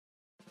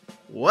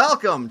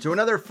Welcome to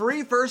another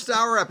free first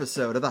hour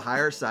episode of the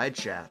Higher Side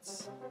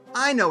Chats.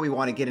 I know we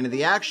want to get into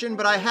the action,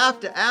 but I have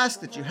to ask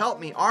that you help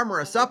me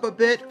armor us up a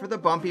bit for the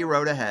bumpy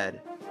road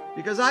ahead.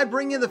 Because I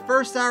bring you the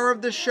first hour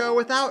of this show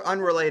without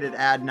unrelated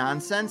ad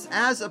nonsense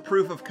as a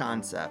proof of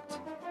concept.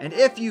 And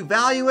if you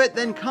value it,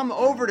 then come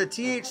over to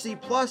THC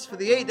Plus for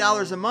the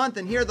 $8 a month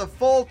and hear the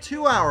full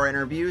 2-hour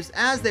interviews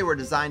as they were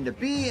designed to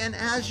be and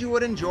as you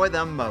would enjoy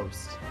them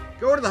most.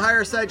 Go to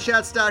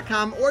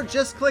thehighersidechats.com or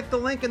just click the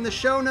link in the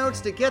show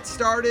notes to get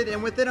started,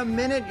 and within a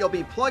minute you'll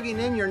be plugging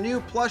in your new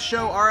Plus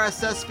Show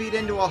RSS feed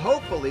into a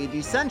hopefully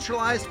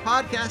decentralized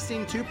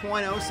podcasting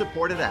 2.0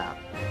 supported app.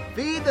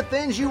 Feed the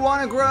things you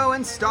want to grow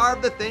and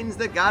starve the things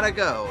that gotta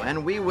go,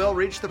 and we will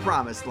reach the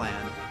promised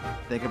land.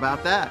 Think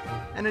about that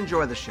and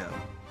enjoy the show.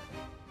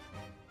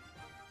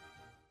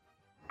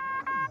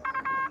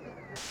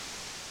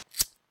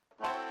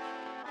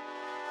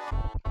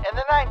 In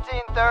the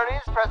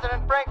 1930s,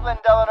 President Franklin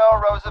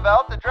Delano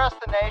Roosevelt addressed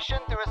the nation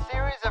through a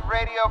series of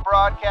radio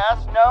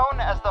broadcasts known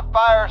as the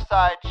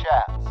Fireside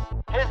Chats.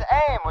 His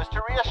aim was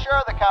to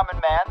reassure the common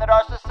man that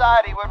our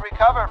society would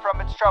recover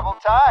from its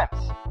troubled times.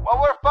 Well,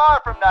 we're far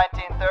from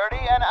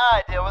 1930, and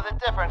I deal with a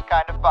different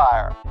kind of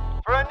fire.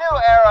 For a new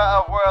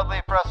era of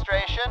worldly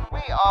frustration,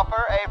 we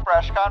offer a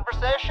fresh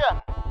conversation.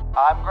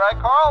 I'm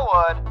Greg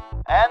Carlwood,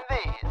 and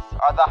these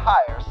are the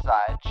Higher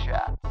Side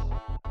Chats.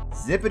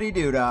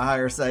 Zippity-doo-dah,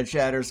 Higher Side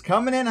Chatters,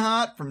 coming in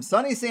hot from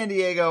sunny San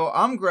Diego.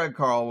 I'm Greg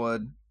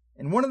Carlwood,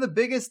 and one of the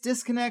biggest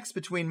disconnects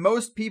between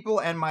most people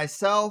and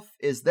myself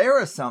is their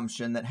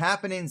assumption that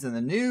happenings in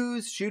the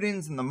news,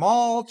 shootings in the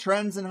mall,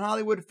 trends in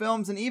Hollywood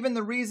films, and even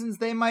the reasons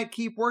they might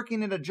keep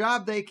working at a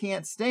job they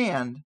can't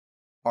stand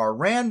are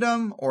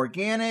random,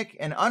 organic,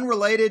 and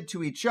unrelated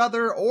to each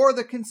other or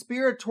the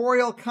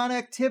conspiratorial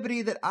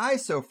connectivity that I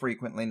so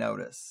frequently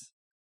notice.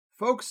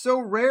 Folks so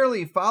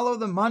rarely follow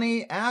the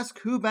money, ask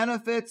who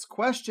benefits,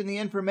 question the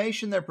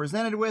information they're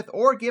presented with,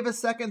 or give a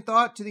second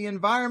thought to the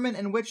environment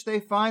in which they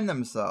find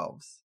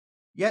themselves.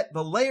 Yet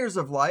the layers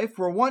of life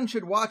where one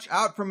should watch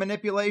out for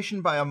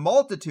manipulation by a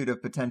multitude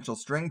of potential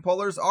string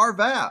pullers are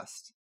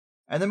vast.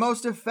 And the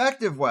most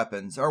effective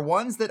weapons are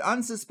ones that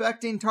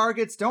unsuspecting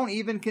targets don't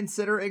even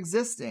consider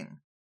existing.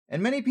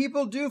 And many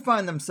people do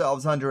find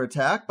themselves under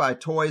attack by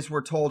toys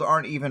we're told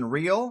aren't even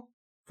real.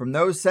 From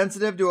those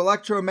sensitive to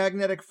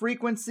electromagnetic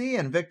frequency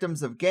and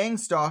victims of gang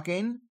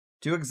stalking,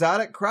 to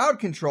exotic crowd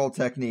control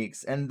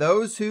techniques, and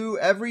those who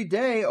every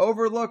day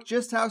overlook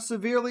just how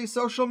severely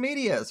social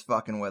media is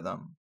fucking with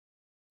them.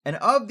 And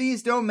of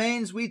these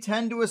domains we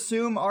tend to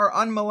assume are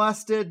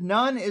unmolested,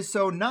 none is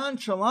so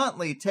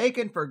nonchalantly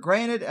taken for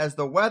granted as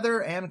the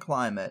weather and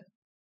climate.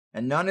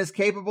 And none is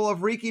capable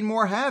of wreaking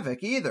more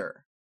havoc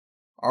either.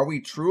 Are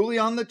we truly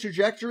on the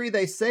trajectory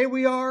they say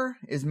we are?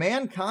 Is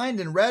mankind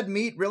and red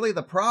meat really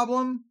the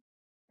problem?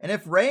 And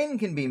if rain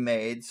can be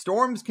made,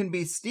 storms can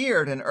be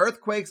steered, and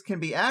earthquakes can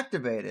be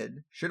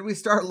activated, should we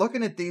start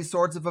looking at these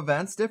sorts of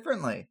events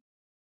differently?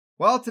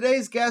 Well,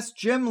 today's guest,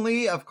 Jim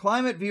Lee of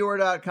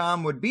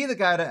ClimateViewer.com, would be the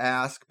guy to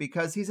ask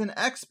because he's an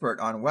expert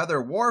on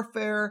weather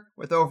warfare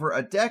with over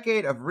a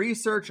decade of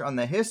research on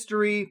the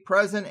history,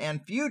 present,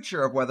 and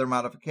future of weather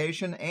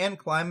modification and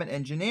climate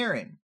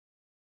engineering.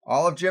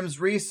 All of Jim's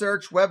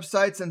research,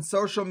 websites, and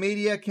social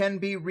media can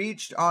be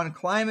reached on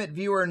Climate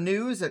Viewer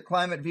News at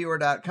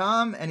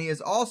ClimateViewer.com, and he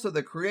is also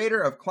the creator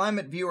of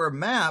Climate Viewer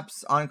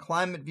Maps on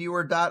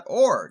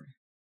ClimateViewer.org,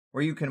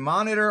 where you can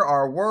monitor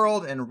our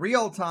world in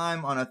real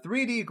time on a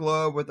 3D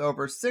globe with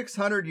over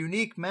 600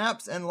 unique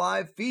maps and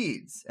live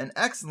feeds, an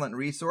excellent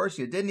resource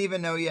you didn't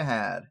even know you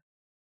had.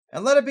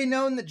 And let it be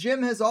known that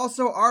Jim has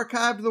also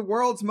archived the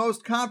world's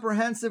most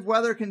comprehensive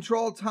weather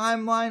control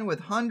timeline with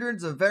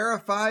hundreds of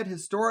verified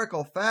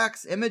historical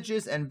facts,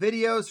 images, and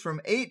videos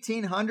from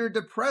 1800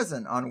 to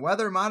present on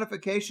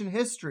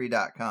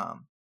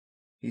weathermodificationhistory.com.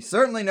 He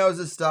certainly knows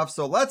his stuff,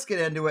 so let's get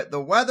into it. The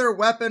weather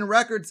weapon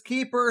records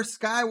keeper,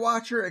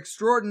 skywatcher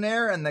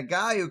extraordinaire, and the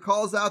guy who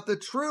calls out the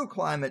true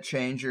climate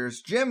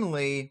changers, Jim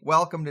Lee.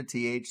 Welcome to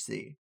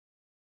THC.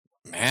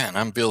 Man,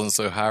 I'm feeling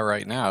so high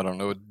right now. I don't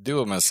know what to do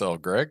with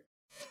myself, Greg.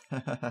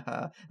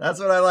 That's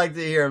what I like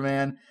to hear,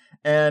 man.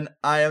 And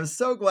I am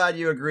so glad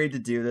you agreed to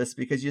do this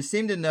because you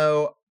seem to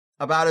know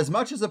about as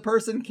much as a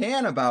person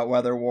can about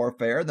weather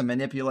warfare, the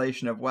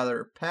manipulation of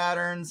weather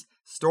patterns,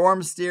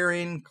 storm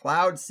steering,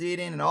 cloud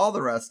seeding, and all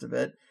the rest of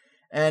it.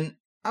 And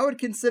I would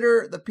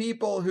consider the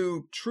people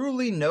who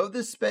truly know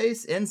this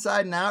space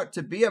inside and out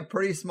to be a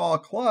pretty small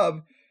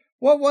club.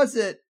 What was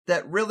it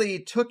that really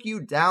took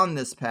you down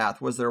this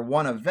path? Was there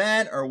one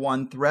event or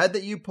one thread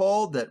that you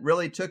pulled that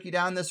really took you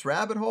down this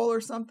rabbit hole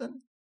or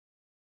something?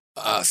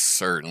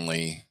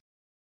 Certainly.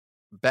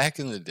 Back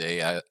in the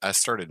day, I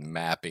started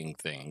mapping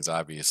things.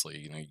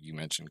 Obviously, you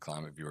mentioned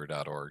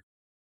climateviewer.org,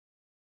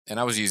 and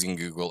I was using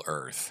Google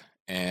Earth,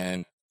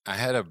 and I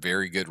had a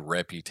very good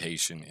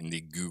reputation in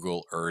the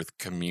Google Earth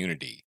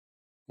community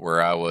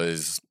where I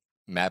was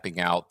mapping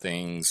out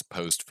things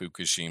post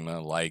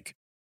Fukushima, like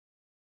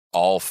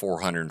all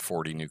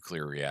 440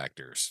 nuclear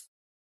reactors,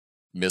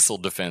 missile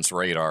defense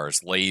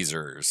radars,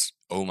 lasers,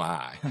 oh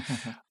my.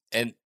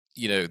 And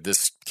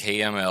this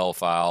KML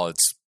file,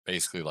 it's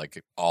basically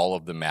like all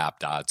of the map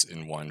dots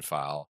in one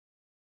file,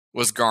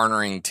 was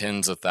garnering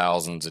tens of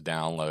thousands of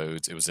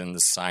downloads. It was in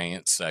the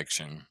science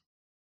section.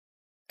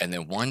 And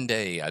then one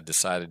day I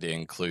decided to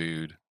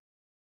include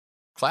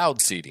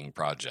cloud seeding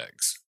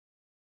projects,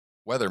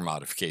 weather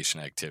modification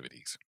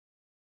activities.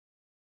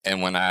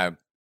 And when I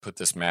put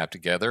this map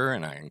together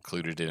and I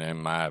included it in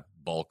my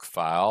bulk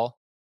file,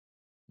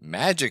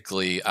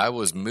 magically I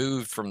was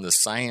moved from the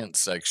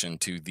science section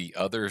to the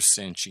other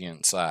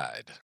sentient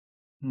side,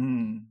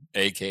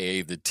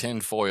 aka the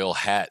tinfoil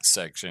hat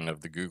section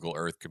of the Google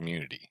Earth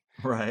community.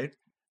 Right.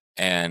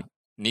 And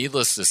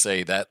needless to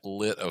say, that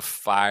lit a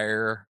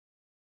fire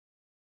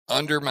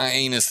under my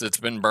anus that's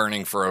been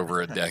burning for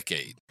over a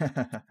decade.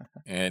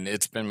 And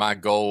it's been my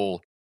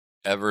goal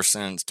ever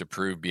since to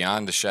prove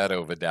beyond a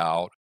shadow of a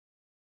doubt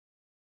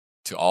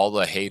to all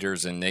the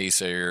haters and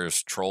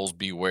naysayers, trolls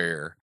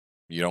beware.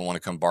 You don't want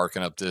to come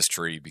barking up this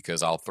tree,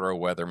 because I'll throw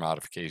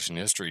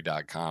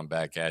weathermodificationhistory.com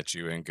back at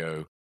you and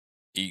go,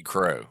 eat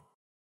crow.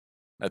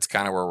 That's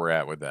kind of where we're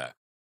at with that.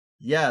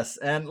 Yes,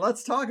 and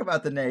let's talk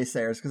about the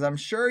naysayers, because I'm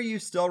sure you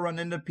still run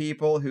into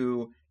people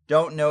who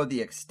don't know the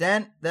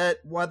extent that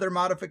weather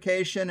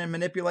modification and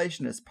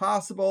manipulation is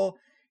possible.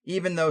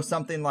 Even though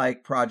something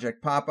like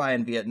Project Popeye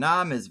in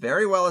Vietnam is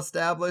very well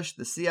established,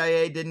 the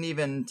CIA didn't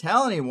even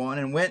tell anyone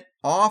and went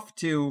off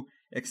to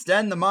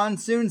extend the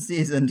monsoon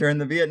season during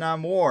the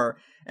Vietnam War.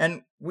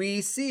 And we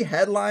see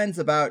headlines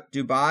about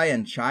Dubai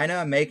and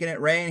China making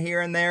it rain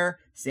here and there.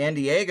 San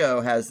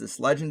Diego has this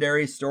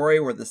legendary story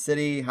where the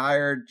city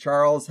hired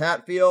Charles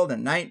Hatfield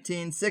in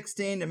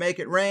 1916 to make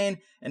it rain,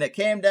 and it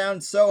came down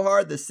so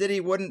hard the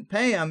city wouldn't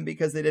pay him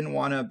because they didn't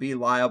want to be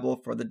liable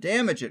for the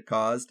damage it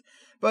caused.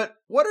 But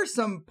what are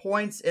some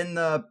points in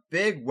the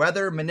big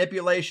weather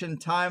manipulation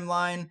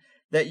timeline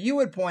that you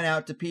would point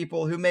out to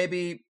people who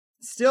maybe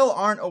still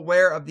aren't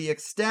aware of the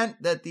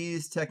extent that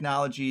these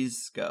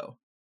technologies go?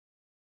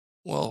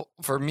 Well,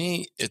 for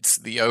me, it's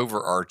the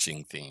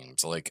overarching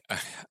themes. Like,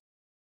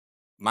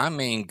 my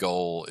main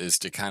goal is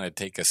to kind of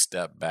take a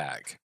step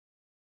back.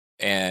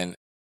 And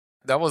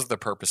that was the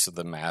purpose of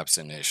the maps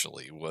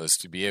initially, was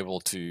to be able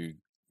to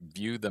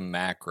view the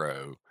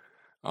macro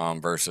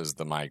versus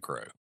the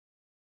micro.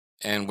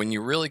 And when you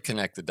really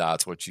connect the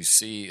dots, what you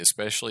see,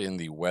 especially in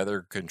the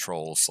weather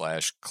control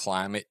 /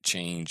 climate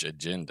change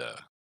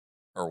agenda,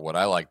 or what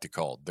I like to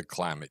call the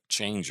climate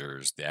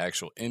changers, the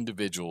actual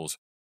individuals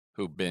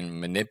who've been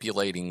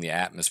manipulating the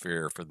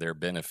atmosphere for their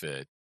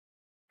benefit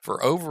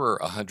for over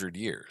 100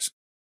 years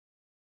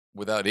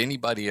without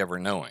anybody ever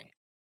knowing,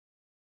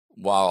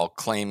 while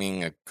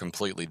claiming a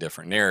completely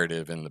different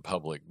narrative in the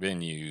public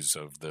venues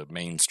of the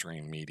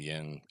mainstream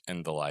media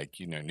and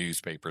the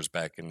newspapers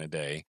back in the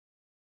day.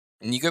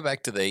 And you go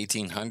back to the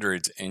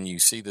 1800s and you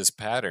see this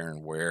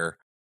pattern where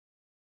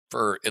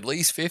for at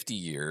least 50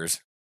 years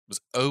it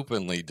was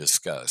openly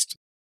discussed.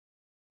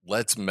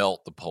 Let's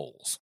melt the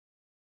poles.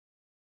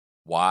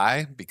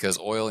 Why? Because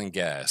oil and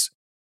gas,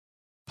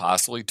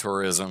 possibly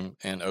tourism,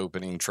 and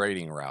opening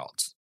trading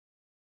routes.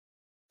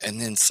 And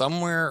then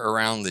somewhere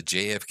around the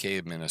JFK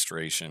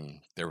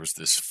administration, there was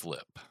this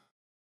flip.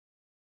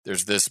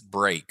 There's this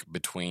break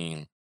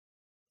between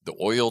the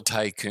oil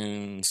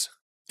tycoons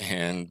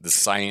and the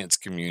science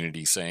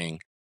community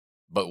saying,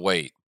 but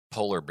wait,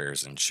 polar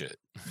bears and shit.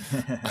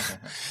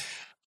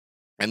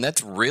 And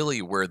that's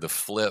really where the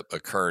flip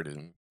occurred.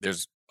 And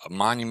there's a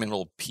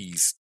monumental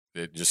piece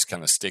that just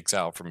kind of sticks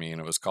out for me,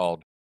 and it was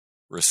called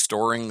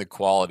Restoring the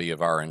Quality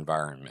of Our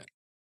Environment.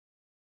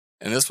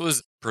 And this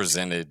was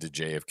presented to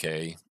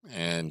JFK,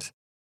 and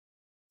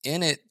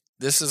in it,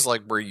 this is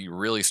like where you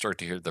really start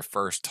to hear the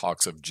first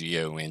talks of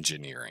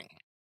geoengineering,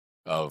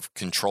 of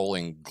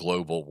controlling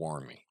global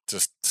warming.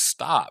 Just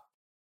stop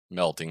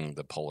melting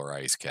the polar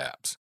ice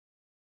caps.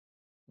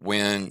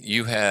 When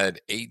you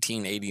had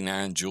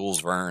 1889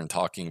 Jules Verne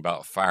talking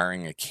about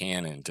firing a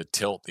cannon to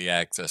tilt the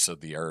axis of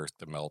the earth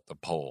to melt the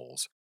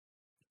poles,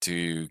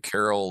 to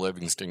Carol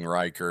Livingston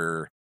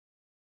Riker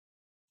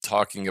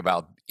talking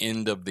about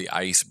end of the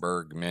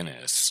iceberg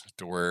menace,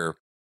 to where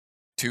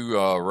two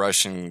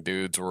Russian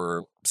dudes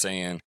were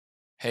saying,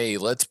 hey,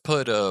 let's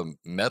put a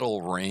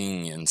metal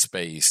ring in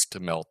space to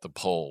melt the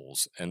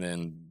poles. And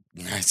then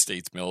the United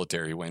States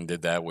military went and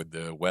did that with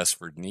the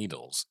Westward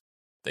Needles.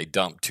 They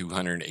dumped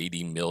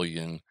 280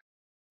 million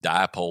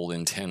dipole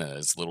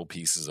antennas, little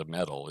pieces of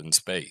metal in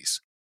space.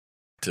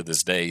 To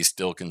this day,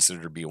 still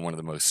considered to be one of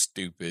the most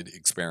stupid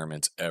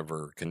experiments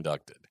ever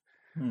conducted.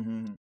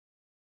 Mm-hmm.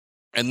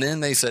 And then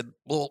they said,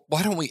 well,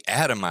 why don't we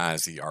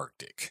atomize the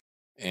Arctic?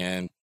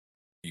 And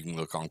you can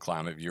look on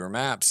Climate Viewer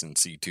maps and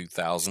see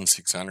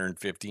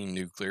 2,615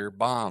 nuclear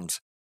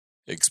bombs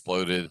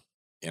exploded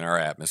in our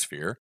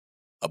atmosphere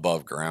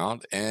above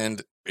ground.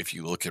 And if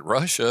you look at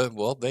Russia,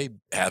 well, they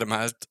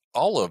atomized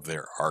all of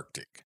their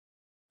Arctic.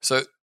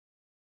 So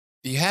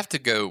you have to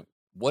go,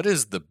 what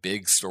is the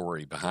big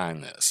story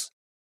behind this?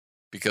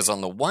 Because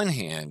on the one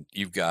hand,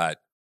 you've got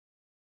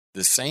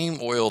the same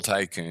oil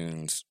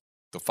tycoons,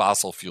 the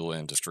fossil fuel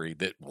industry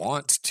that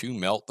wants to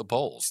melt the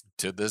poles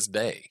to this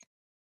day.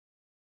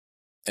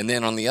 And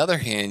then on the other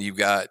hand, you've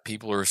got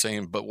people who are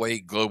saying, but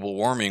wait, global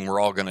warming, we're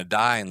all going to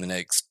die in the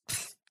next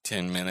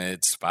 10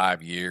 minutes,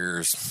 5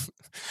 years.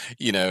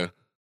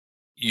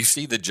 You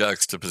see the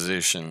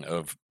juxtaposition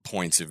of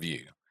points of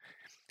view.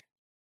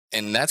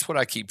 And that's what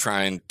I keep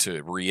trying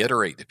to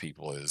reiterate to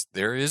people is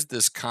there is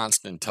this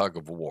constant tug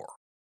of war.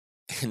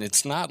 And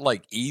it's not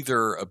like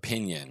either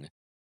opinion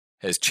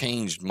has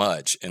changed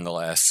much in the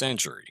last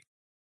century.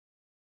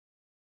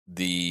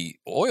 The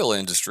oil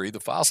industry, the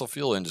fossil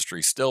fuel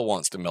industry, still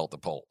wants to melt the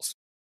poles.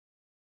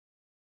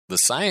 The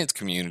science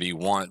community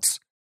wants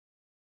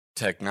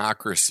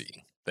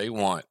technocracy. They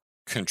want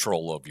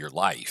control of your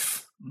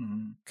life,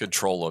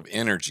 control of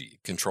energy,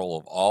 control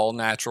of all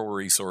natural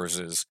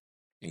resources,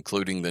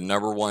 including the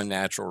number one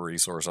natural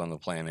resource on the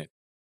planet,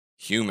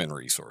 human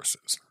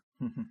resources.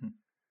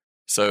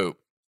 So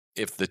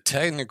if the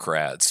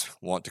technocrats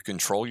want to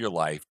control your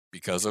life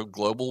because of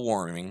global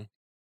warming,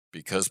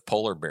 because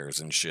polar bears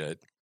and shit,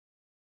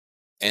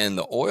 and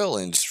the oil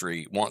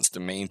industry wants to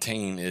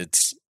maintain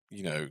its,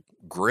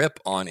 grip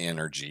on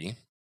energy,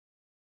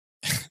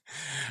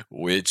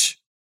 which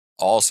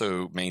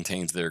also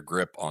maintains their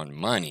grip on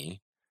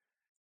money.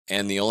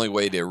 And the only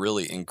way to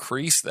really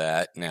increase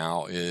that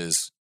now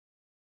is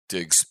to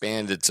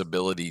expand its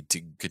ability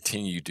to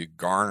continue to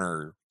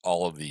garner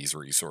all of these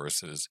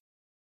resources.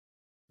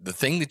 The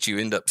thing that you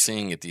end up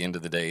seeing at the end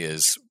of the day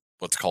is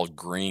what's called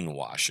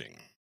greenwashing.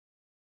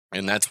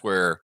 And that's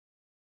where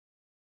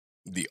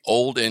the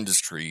old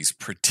industries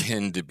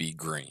pretend to be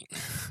green.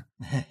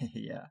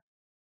 Yeah.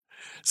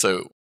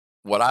 So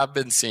what I've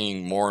been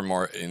seeing more and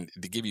more, and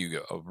to give you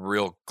a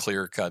real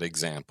clear-cut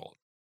example,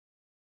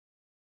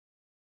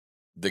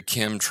 the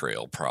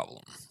chemtrail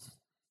problem.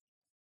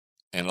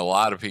 And a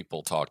lot of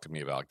people talk to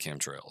me about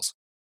chemtrails.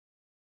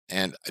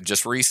 And I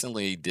just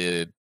recently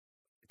did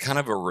kind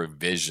of a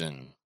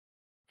revision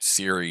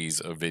series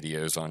of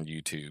videos on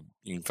YouTube.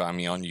 You can find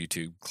me on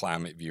YouTube,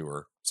 Climate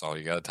Viewer. That's all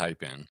you got to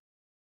type in.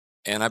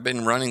 And I've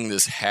been running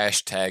this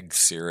hashtag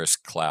Cirrus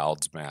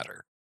Clouds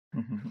Matter.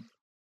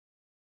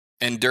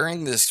 And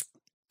during this,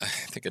 I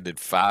think I did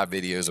 5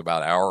 videos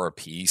about an hour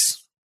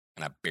apiece,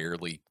 and I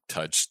barely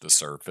touched the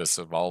surface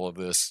of all of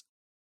this.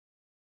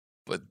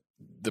 But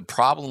the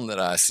problem that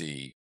I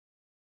see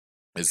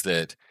is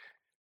that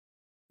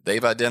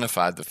they've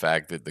identified the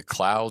fact that the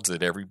clouds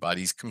that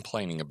everybody's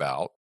complaining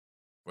about,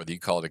 whether you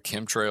call it a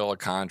chemtrail, a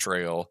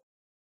contrail,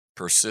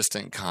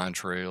 persistent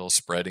contrail,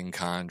 spreading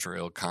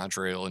contrail,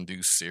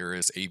 contrail-induced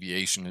cirrus,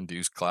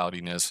 aviation-induced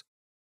cloudiness,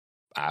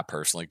 I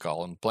personally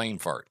call them plane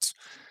farts.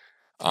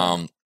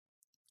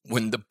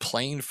 When the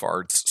plane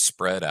farts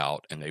spread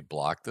out and they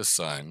block the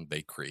sun,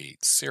 they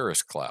create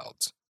cirrus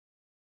clouds.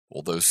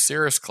 Well, those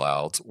cirrus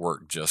clouds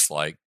work just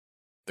like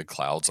the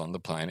clouds on the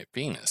planet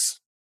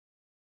Venus.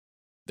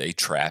 They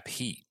trap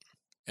heat,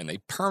 and they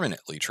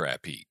permanently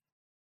trap heat.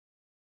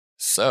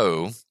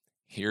 So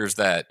here's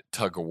that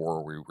tug of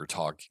war we were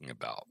talking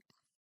about.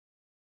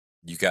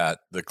 You got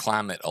the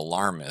climate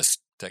alarmist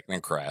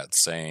technocrats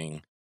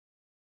saying,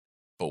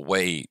 but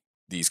wait,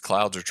 these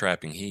clouds are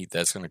trapping heat.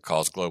 That's going to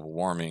cause global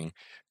warming.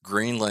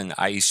 Greenland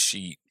ice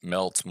sheet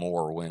melts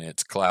more when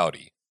it's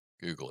cloudy.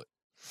 Google it.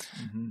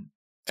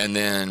 And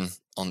then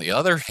on the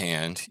other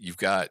hand, you've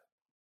got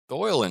the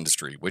oil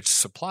industry, which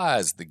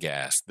supplies the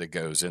gas that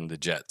goes in the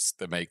jets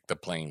that make the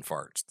plane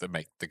farts, that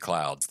make the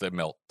clouds, that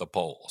melt the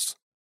poles.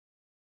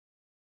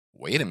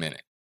 Wait a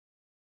minute.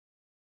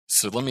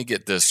 So let me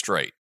get this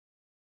straight.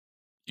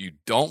 You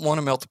don't want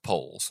to melt the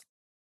poles,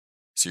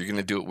 so you're going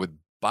to do it with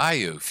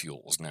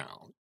biofuels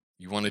now.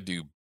 You want to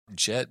do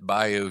jet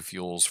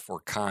biofuels for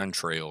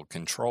contrail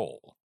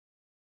control.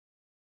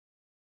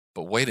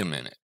 But wait a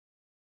minute.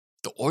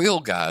 The oil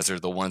guys are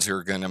the ones who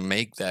are going to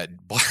make that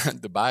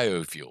the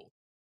biofuel.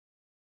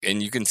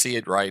 And you can see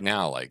it right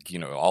now, like,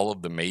 all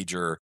of the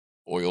major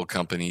oil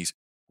companies,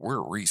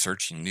 we're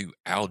researching new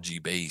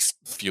algae-based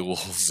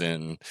fuels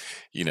and,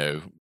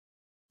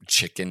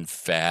 chicken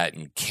fat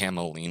and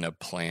camelina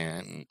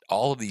plant and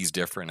all of these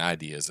different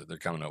ideas that they're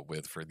coming up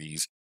with for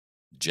these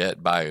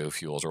jet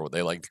biofuels, or what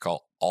they like to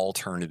call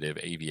alternative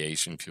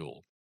aviation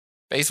fuel.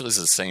 Basically, it's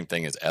the same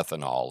thing as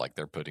ethanol, like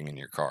they're putting in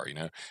your car.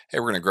 Hey,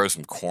 we're going to grow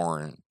some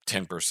corn.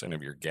 10%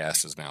 of your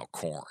gas is now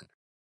corn.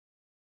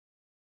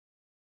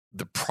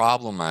 The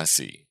problem I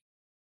see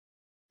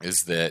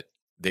is that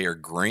they are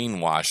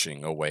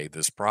greenwashing away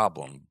this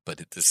problem, but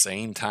at the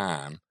same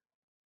time,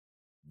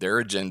 their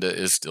agenda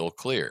is still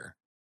clear.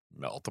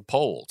 Melt the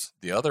poles.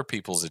 The other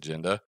people's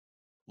agenda,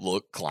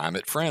 look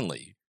climate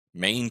friendly,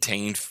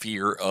 maintain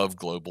fear of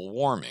global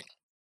warming.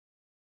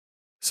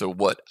 So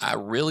what I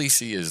really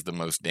see as the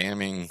most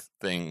damning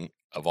thing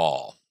of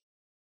all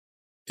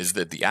is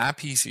that the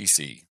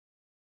IPCC,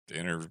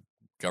 the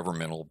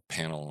Intergovernmental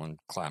Panel on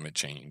Climate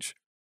Change,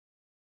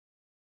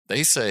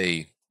 they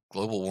say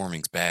global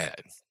warming's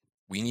bad.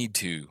 We need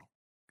to,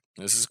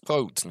 this is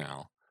quotes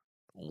now,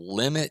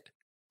 limit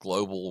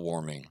global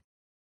warming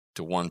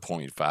to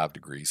 1.5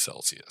 degrees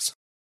Celsius.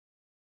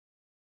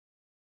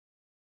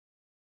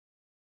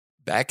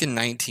 Back in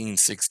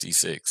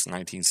 1966,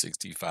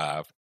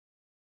 1965,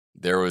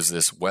 there was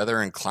this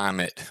weather and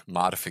climate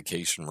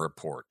modification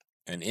report.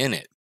 And in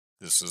it,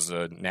 this is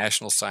a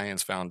National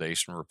Science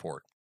Foundation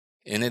report.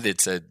 In it, it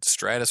said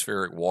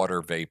stratospheric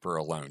water vapor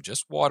alone,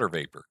 just water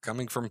vapor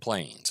coming from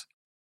planes,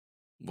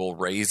 will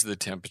raise the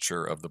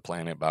temperature of the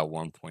planet by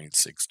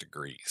 1.6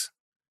 degrees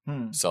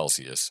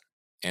Celsius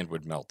and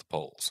would melt the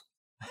poles.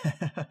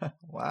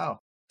 Wow.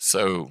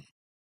 So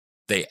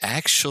they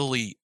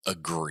actually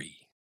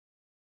agree.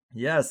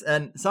 Yes,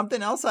 and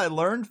something else I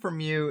learned from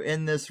you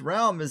in this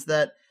realm is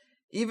that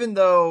even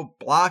though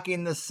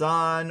blocking the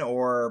sun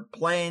or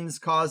planes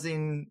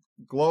causing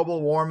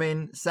global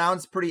warming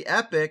sounds pretty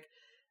epic,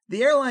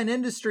 the airline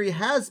industry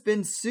has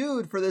been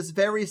sued for this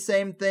very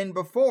same thing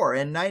before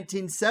in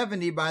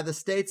 1970 by the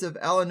states of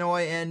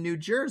Illinois and New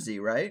Jersey,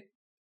 right?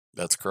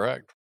 That's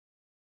correct.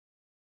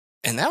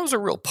 And that was a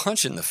real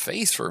punch in the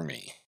face for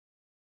me.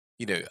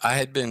 You know, I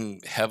had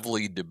been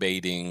heavily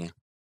debating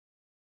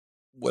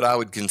what I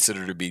would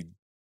consider to be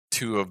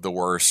two of the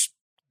worst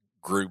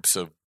groups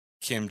of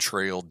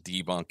chemtrail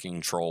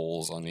debunking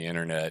trolls on the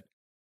internet.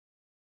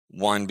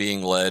 One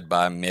being led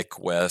by Mick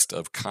West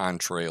of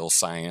Contrail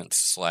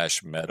Science /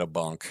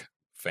 Metabunk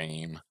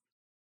fame.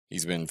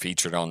 He's been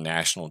featured on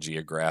National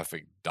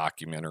Geographic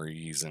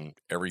documentaries and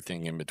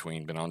everything in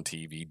between, been on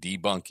TV,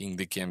 debunking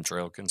the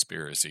chemtrail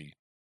conspiracy.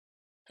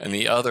 And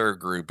the other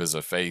group is a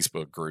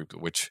Facebook group,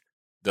 which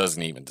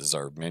doesn't even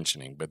deserve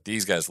mentioning, but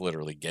these guys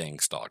literally gang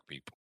stalk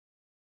people.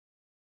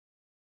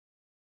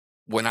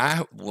 When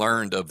I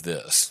learned of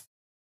this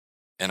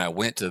and I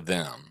went to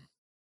them,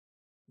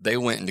 they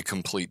went into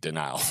complete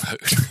denial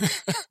mode.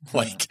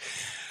 Like,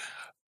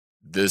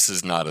 this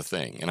is not a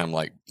thing. And I'm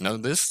like, no,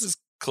 this is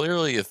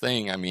clearly a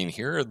thing. I mean,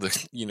 here are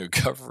the,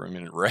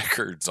 government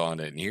records on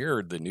it, and here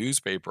are the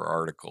newspaper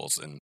articles.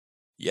 And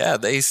yeah,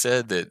 they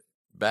said that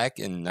back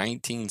in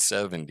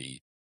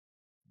 1970,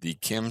 the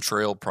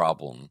chemtrail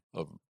problem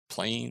of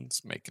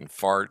planes making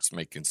farts,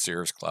 making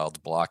cirrus clouds,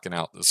 blocking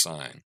out the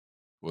sun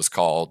was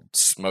called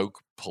smoke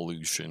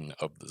pollution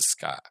of the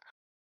sky.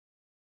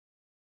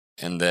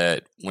 And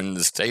that when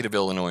the state of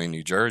Illinois and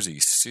New Jersey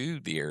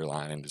sued the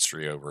airline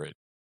industry over it,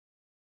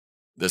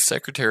 the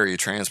Secretary of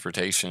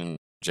Transportation,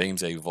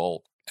 James A.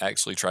 Volt,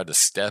 actually tried to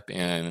step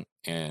in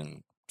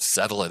and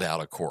settle it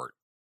out of court.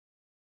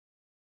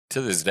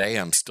 To this day,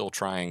 I'm still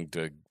trying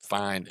to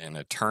find an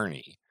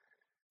attorney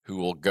who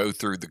will go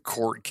through the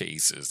court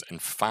cases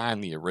and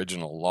find the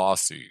original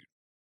lawsuit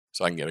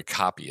so I can get a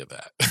copy of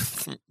that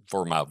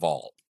for my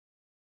vault.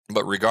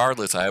 But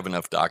regardless, I have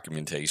enough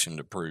documentation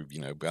to prove,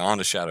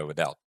 beyond a shadow of a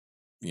doubt,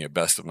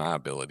 best of my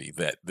ability,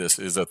 that this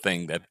is a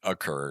thing that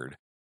occurred.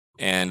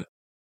 And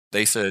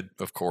they said,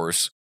 of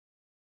course,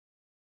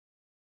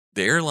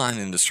 the airline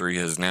industry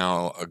has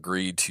now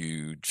agreed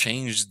to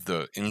change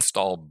the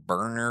install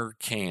burner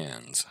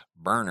cans,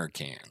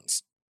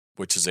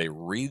 which is a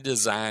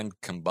redesigned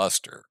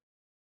combustor,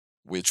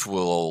 which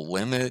will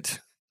limit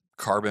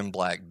carbon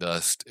black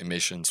dust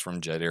emissions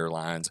from jet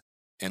airlines,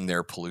 and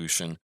their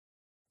pollution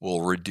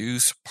will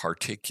reduce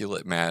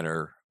particulate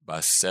matter by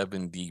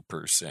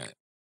 70%,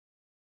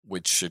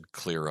 which should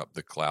clear up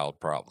the cloud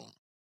problem.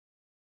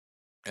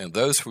 And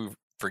those who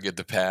forget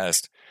the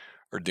past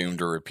are doomed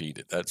to repeat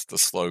it. That's the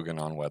slogan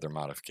on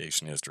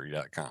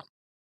weathermodificationhistory.com.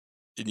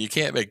 And you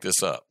can't make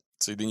this up.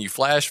 So then you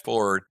flash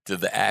forward to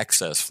the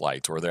access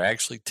flights where they're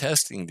actually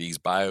testing these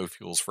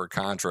biofuels for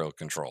contrail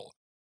control.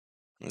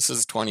 This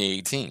is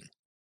 2018.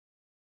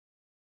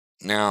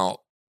 Now,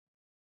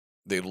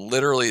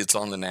 it's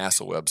on the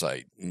NASA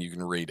website, and you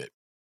can read it,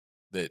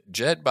 that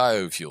jet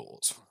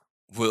biofuels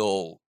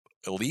will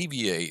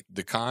alleviate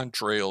the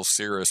contrail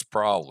cirrus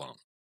problem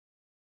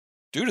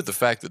due to the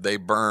fact that they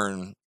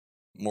burn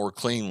more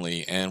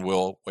cleanly and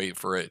will, wait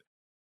for it,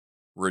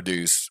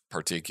 reduce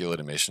particulate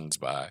emissions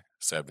by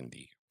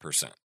 70%.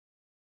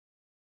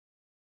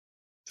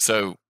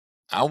 So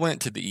I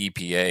went to the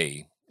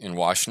EPA in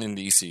Washington,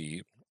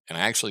 D.C., and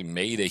I actually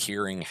made a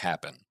hearing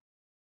happen.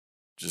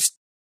 Just,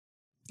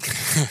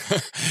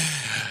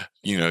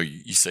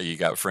 you say you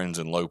got friends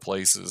in low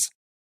places.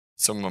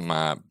 Some of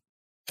my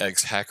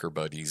ex-hacker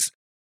buddies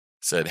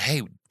said,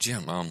 hey,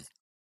 Jim,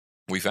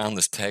 we found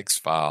this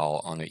text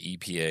file on the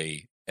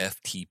EPA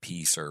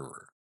FTP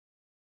server.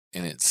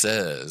 And it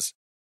says,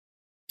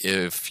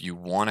 if you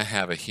want to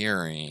have a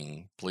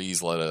hearing,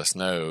 please let us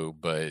know.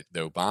 But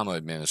the Obama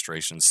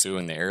administration's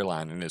suing the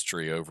airline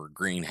industry over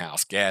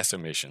greenhouse gas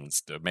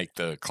emissions to make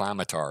the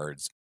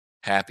climatards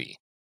happy.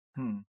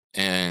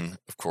 And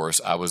of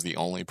course, I was the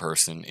only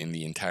person in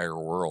the entire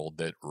world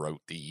that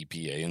wrote the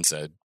EPA and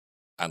said,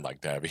 I'd like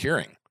to have a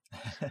hearing.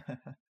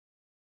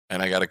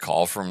 And I got a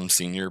call from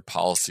senior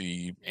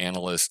policy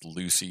analyst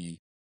Lucy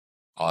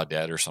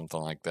Audet or something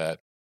like that.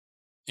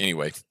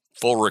 Anyway,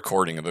 full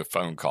recording of the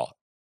phone call.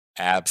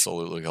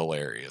 Absolutely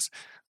hilarious.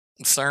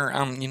 Sir,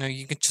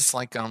 you could just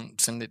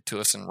send it to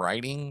us in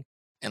writing.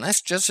 And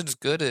that's just as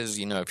good as,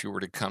 if you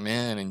were to come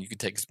in and you could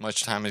take as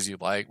much time as you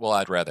like. Well,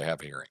 I'd rather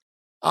have a hearing.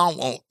 Oh,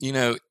 well,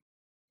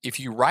 if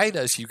you write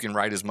us, you can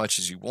write as much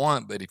as you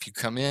want. But if you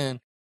come in,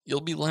 you'll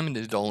be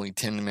limited to only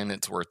 10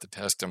 minutes worth of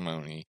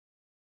testimony.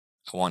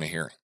 I want a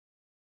hearing.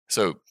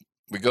 So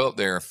we go up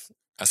there.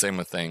 I say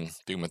my thing,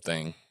 do my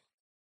thing.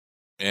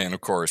 And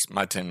of course,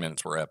 my 10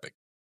 minutes were epic.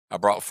 I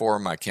brought 4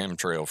 of my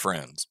chemtrail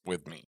friends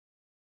with me,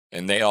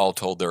 and they all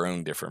told their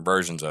own different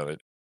versions of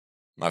it.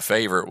 My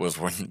favorite was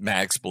when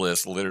Max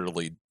Bliss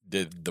literally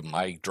did the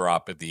mic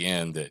drop at the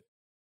end that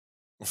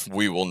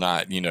we will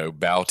not,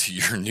 bow to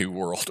your new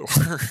world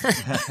order.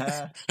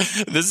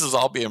 This is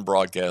all being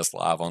broadcast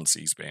live on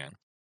C-SPAN.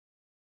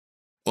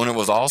 When it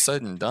was all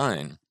said and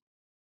done,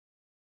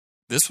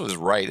 this was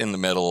right in the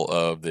middle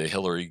of the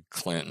Hillary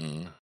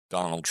Clinton,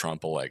 Donald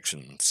Trump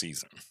election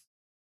season.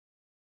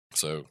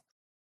 So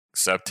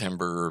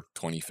September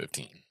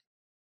 2015.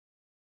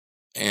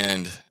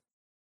 And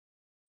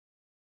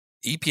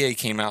EPA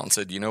came out and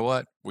said, you know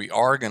what? We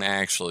are going to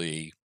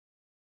actually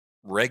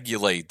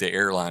regulate the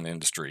airline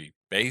industry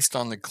based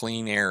on the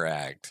Clean Air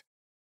Act.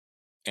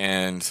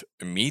 And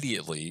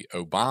immediately,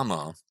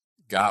 Obama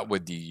got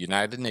with the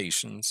United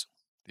Nations,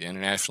 the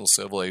International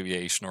Civil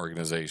Aviation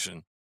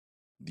Organization,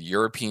 the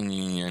European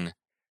Union,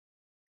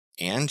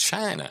 and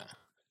China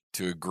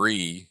to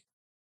agree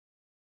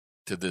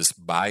to this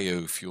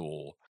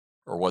biofuel,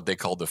 or what they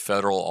call the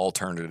Federal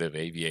Alternative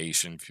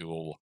Aviation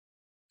Fuel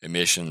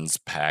Emissions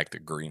Pact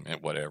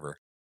Agreement, whatever.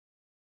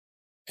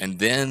 And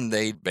then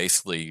they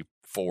basically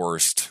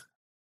forced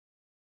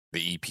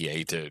the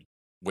EPA to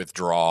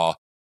withdraw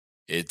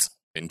its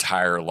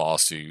entire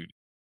lawsuit,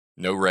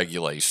 no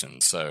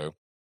regulation. So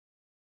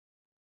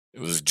it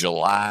was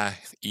July,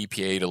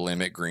 EPA to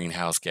limit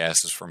greenhouse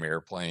gases from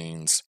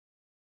airplanes.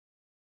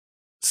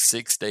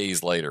 6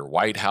 days later,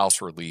 White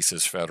House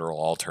releases federal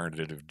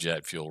alternative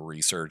jet fuel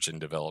research and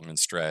development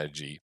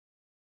strategy.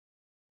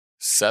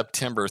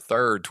 September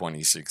 3rd,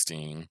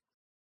 2016,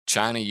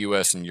 China,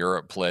 US, and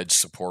Europe pledged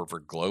support for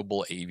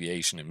Global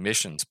Aviation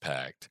Emissions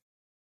Pact.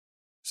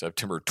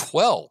 September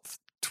 12th,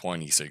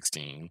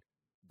 2016,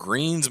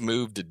 Greens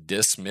moved to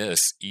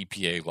dismiss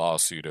EPA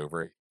lawsuit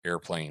over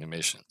airplane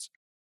emissions.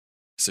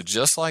 So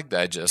just like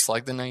that, just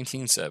like the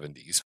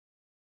 1970s,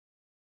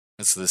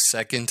 it's the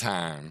second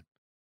time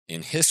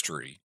in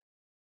history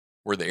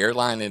where the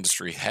airline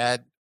industry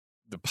had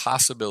the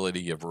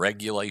possibility of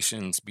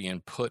regulations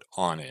being put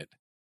on it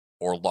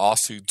or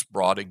lawsuits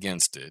brought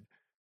against it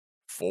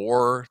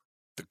for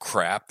the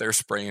crap they're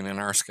spraying in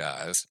our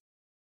skies,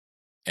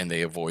 and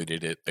they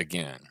avoided it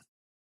again.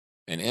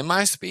 And in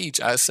my speech,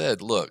 I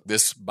said, look,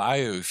 this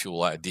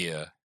biofuel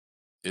idea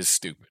is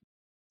stupid.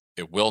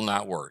 It will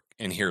not work.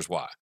 And here's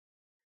why.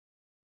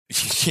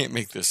 You can't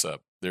make this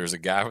up. There's a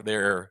guy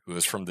there who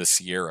is from the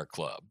Sierra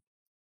Club.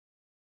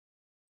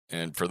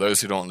 And for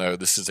those who don't know,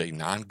 this is a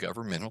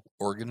non-governmental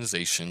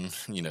organization,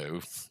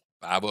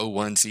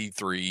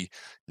 501c3,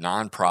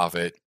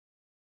 nonprofit,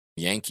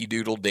 Yankee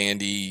Doodle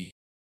Dandy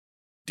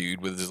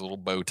dude with his little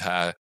bow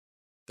tie,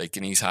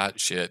 thinking he's hot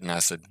shit. And I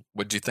said,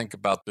 what'd you think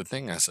about the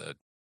thing I said?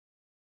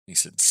 He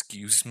said,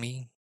 excuse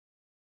me?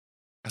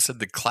 I said,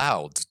 the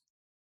clouds.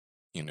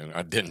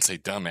 I didn't say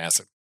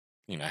dumbass.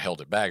 I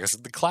held it back. I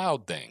said, the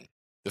cloud thing.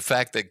 The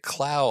fact that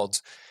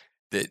clouds,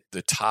 that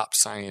the top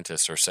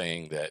scientists are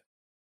saying that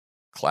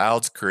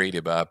clouds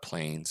created by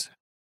planes,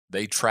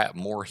 they trap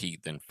more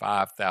heat than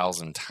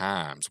 5,000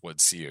 times what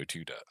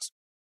CO2 does.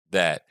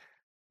 That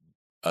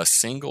a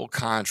single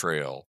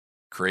contrail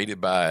created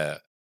by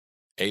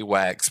a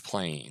AWACS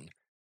plane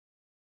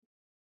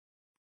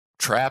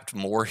trapped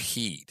more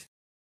heat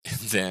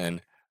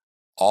than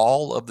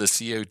all of the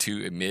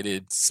CO2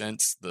 emitted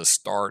since the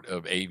start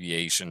of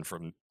aviation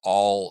from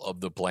all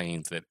of the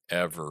planes that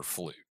ever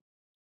flew.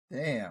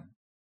 Damn.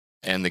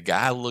 And the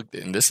guy looked,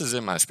 and this is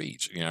in my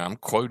speech, I'm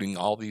quoting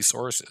all these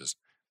sources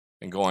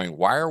and going,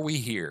 why are we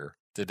here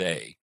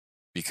today?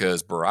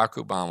 Because Barack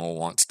Obama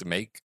wants to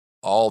make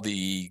all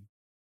the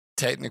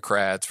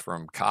technocrats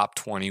from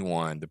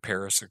COP21, the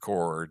Paris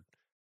Accord,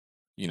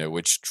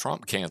 which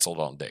Trump canceled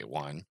on day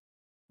one,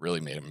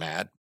 really made him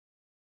mad.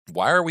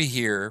 Why are we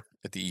here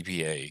at the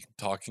EPA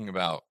talking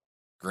about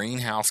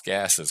greenhouse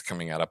gases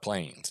coming out of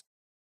planes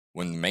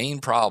when the main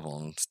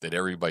problems that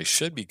everybody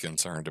should be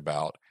concerned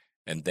about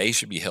and they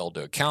should be held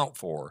to account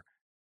for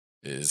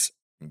is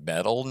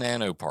metal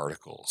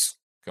nanoparticles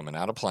coming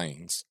out of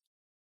planes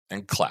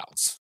and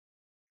clouds,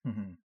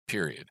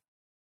 period.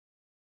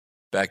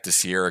 Back to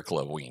Sierra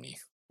Club Weenie.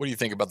 What do you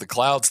think about the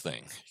clouds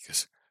thing? He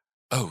goes,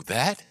 oh,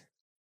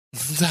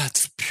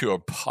 that's pure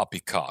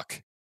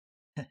poppycock.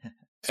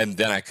 And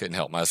then I couldn't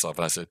help myself.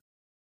 And I said,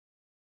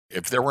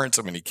 if there weren't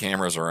so many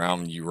cameras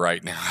around you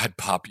right now, I'd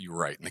pop you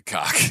right in the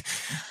cock.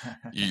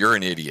 You're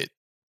an idiot.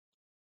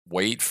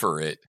 Wait for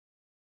it.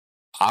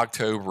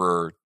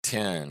 October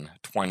 10,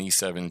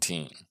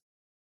 2017.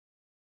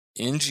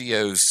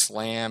 NGOs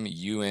slam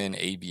UN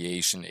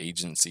Aviation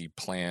Agency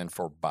plan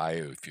for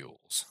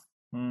biofuels.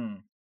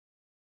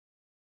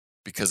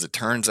 Because it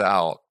turns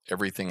out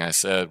everything I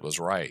said was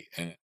right.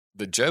 And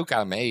the joke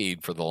I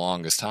made for the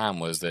longest time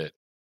was that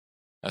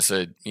I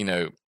said,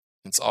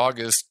 it's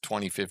August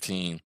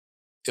 2015.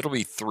 It'll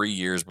be 3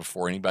 years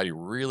before anybody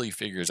really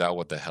figures out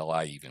what the hell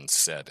I even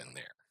said in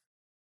there.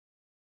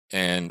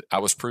 And I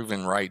was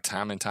proven right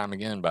time and time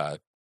again by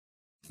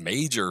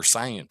major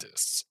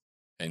scientists.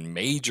 and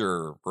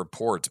major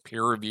reports,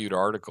 peer-reviewed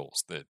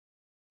articles that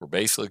were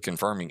basically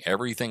confirming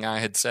everything I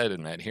had said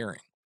in that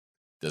hearing.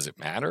 Does it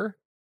matter?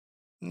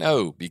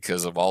 No,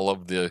 because of all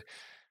of the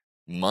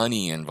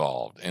money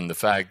involved and the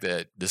fact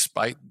that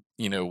despite,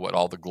 what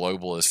all the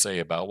globalists say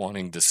about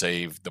wanting to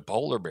save the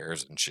polar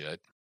bears and shit,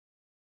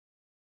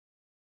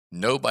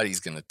 nobody's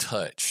going to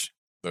touch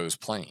those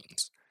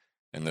planes.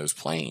 And those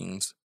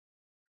planes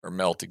are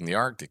melting the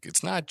Arctic.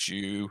 It's not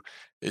you.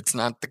 It's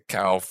not the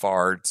cow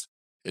farts.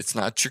 It's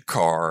not your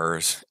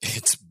cars.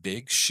 It's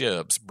big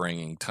ships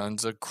bringing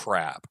tons of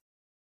crap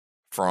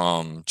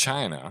from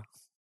China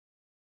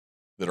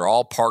that are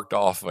all parked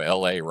off of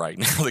LA right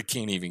now. They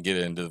can't even get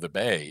into the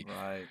bay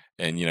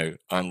and,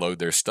 unload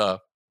their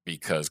stuff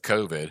because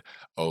COVID.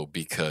 Oh,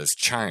 because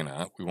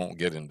China. We won't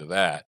get into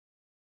that.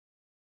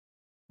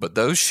 But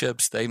those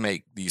ships, they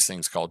make these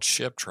things called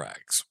ship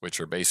tracks, which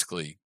are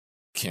basically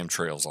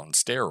chemtrails on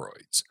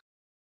steroids.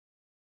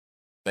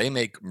 They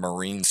make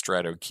marine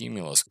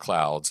stratocumulus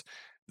clouds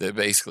that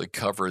basically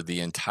cover the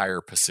entire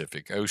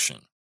Pacific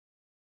Ocean,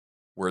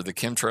 where the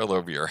chemtrail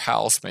over your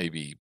house may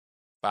be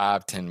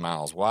 5-10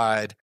 miles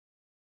wide.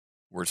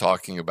 We're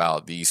talking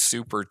about these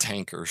super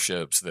tanker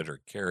ships that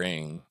are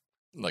carrying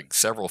like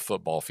several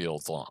football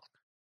fields long.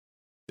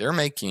 They're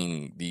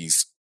making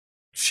these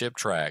ship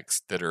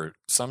tracks that are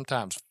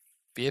sometimes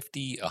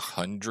 50,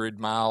 100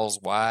 miles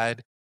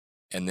wide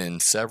and then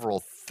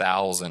several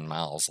thousand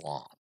miles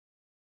long.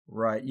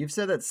 Right. You've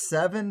said that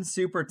 7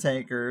 super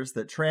tankers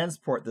that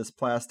transport this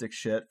plastic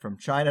shit from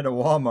China to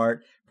Walmart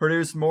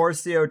produce more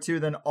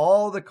CO2 than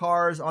all the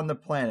cars on the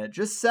planet.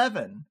 Just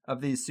 7 of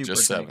these super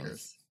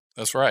tankers.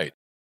 That's right.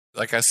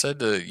 Like I said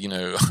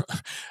to,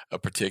 a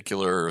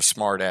particular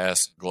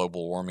smart-ass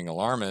global warming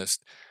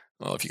alarmist,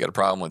 well, if you got a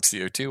problem with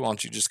CO2, why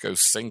don't you just go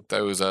sink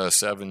those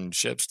 7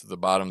 ships to the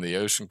bottom of the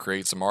ocean,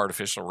 create some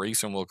artificial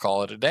reefs, and we'll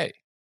call it a day.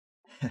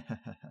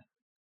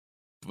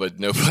 But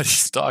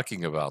nobody's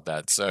talking about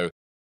that. So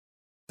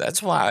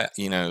that's why,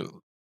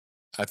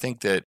 I think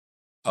that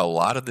a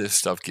lot of this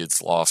stuff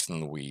gets lost in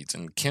the weeds.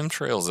 And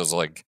chemtrails is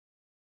like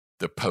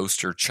the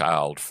poster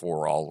child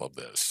for all of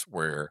this,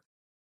 where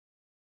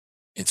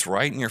it's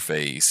right in your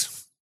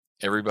face.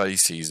 Everybody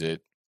sees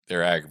it.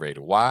 They're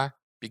aggravated. Why?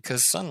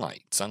 Because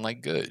sunlight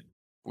good.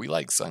 We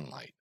like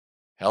sunlight.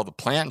 Hell, the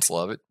plants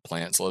love it.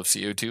 Plants love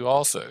CO2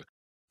 also.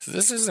 So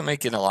this isn't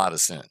making a lot of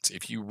sense.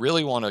 If you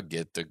really want to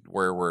get to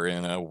where we're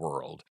in a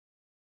world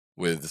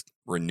with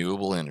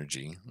renewable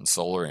energy and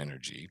solar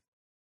energy,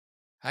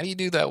 how do you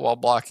do that while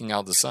blocking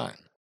out the sun?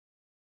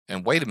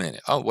 And wait a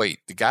minute. Oh, wait.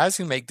 The guys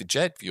who make the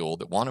jet fuel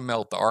that want to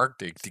melt the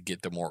Arctic to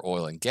get to more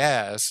oil and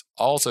gas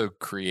also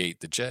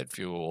create the jet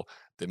fuel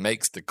that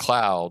makes the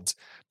clouds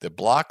that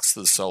blocks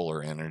the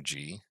solar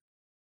energy.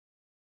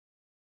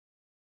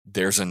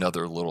 There's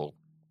another little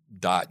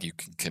dot you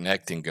can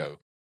connect and go,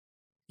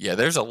 yeah,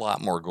 there's a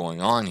lot more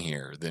going on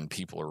here than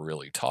people are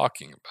really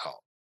talking about.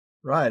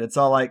 Right. It's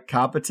all like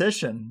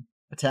competition,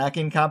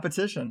 attacking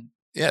competition.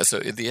 Yeah. So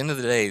at the end of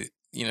the day,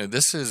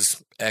 this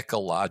is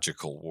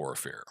ecological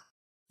warfare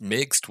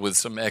mixed with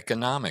some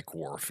economic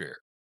warfare.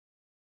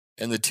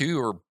 And the two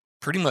are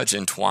pretty much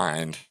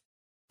entwined.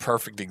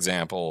 Perfect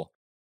example,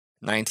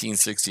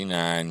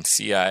 1969,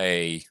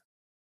 CIA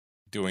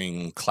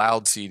doing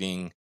cloud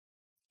seeding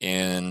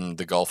in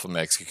the Gulf of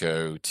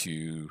Mexico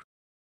to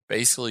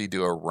basically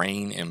do a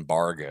rain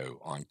embargo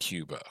on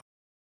Cuba.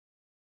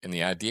 And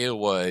the idea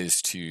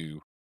was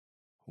to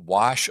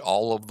wash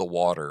all of the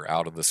water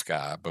out of the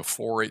sky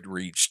before it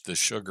reached the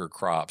sugar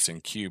crops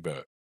in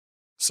Cuba,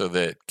 so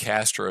that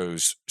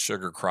Castro's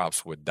sugar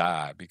crops would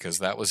die, because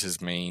that was his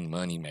main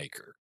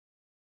moneymaker.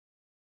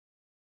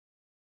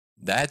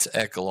 That's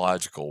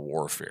ecological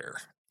warfare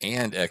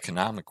and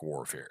economic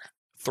warfare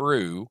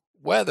through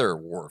weather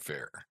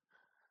warfare.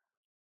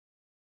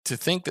 To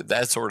think that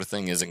that sort of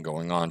thing isn't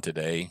going on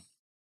today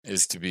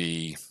is to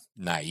be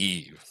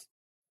naive,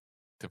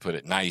 to put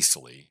it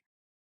nicely.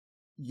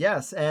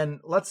 Yes, and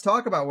let's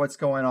talk about what's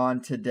going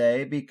on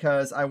today,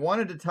 because I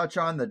wanted to touch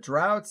on the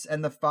droughts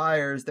and the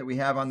fires that we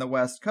have on the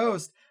West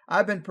Coast.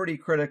 I've been pretty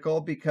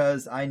critical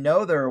because I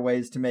know there are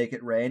ways to make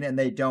it rain and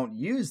they don't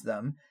use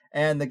them.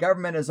 And the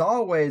government is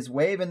always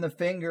waving the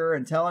finger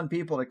and telling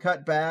people to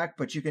cut back,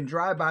 but you can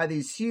drive by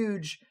these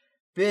huge,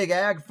 big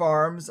ag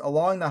farms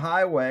along the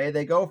highway.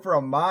 They go for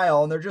a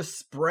mile and they're just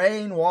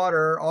spraying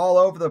water all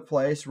over the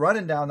place,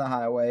 running down the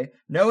highway.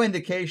 No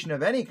indication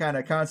of any kind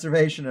of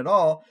conservation at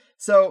all.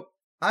 So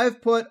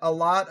I've put a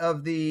lot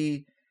of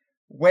the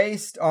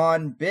waste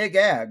on big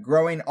ag,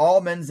 growing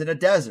almonds in a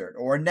desert,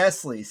 or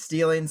Nestle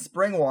stealing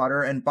spring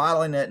water and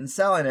bottling it and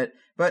selling it.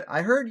 But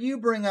I heard you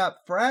bring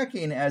up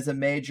fracking as a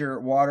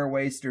major water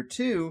waster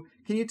too.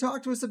 Can you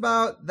talk to us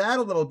about that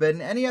a little bit,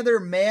 and any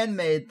other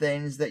man-made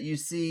things that you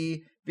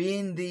see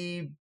being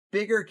the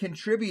bigger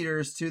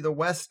contributors to the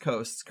West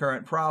Coast's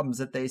current problems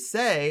that they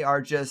say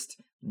are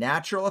just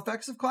natural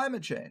effects of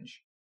climate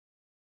change?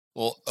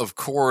 Well, of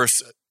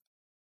course,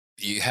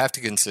 you have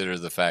to consider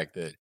the fact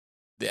that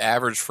the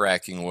average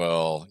fracking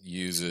well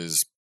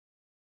uses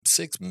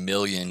 6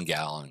 million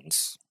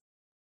gallons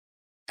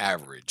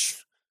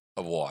average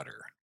of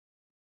water.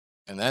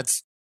 And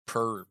that's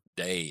per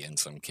day in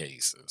some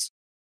cases.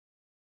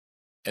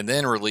 And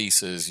then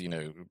releases,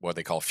 what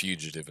they call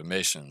fugitive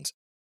emissions.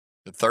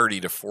 The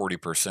 30 to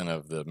 40%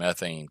 of the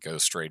methane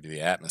goes straight to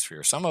the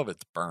atmosphere. Some of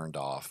it's burned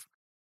off.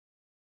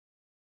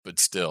 But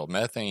still,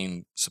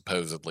 methane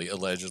supposedly,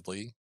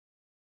 allegedly,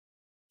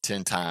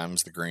 10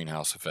 times the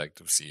greenhouse effect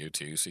of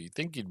CO2. So you'd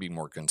think you'd be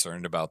more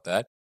concerned about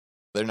that.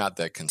 They're not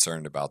that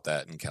concerned about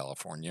that in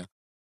California.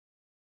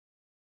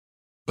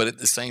 But at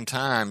the same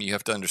time, you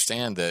have to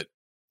understand that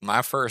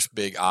my first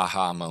big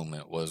aha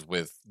moment was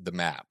with the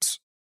maps.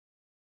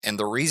 And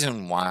the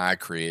reason why I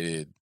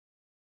created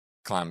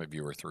Climate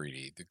Viewer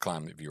 3D, the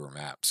Climate Viewer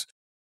maps,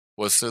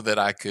 was so that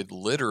I could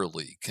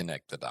literally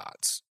connect the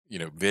dots,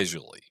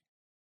 visually.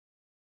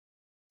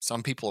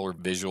 Some people are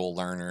visual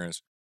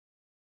learners.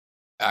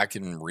 I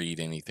can read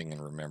anything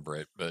and remember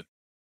it, but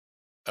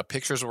a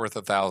picture's worth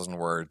 1,000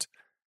 words.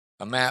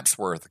 A map's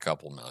worth a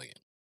couple million.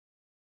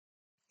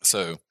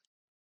 So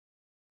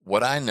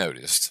what I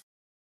noticed,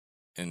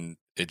 and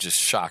it just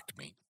shocked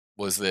me,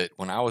 was that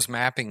when I was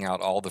mapping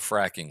out all the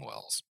fracking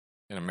wells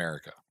in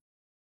America,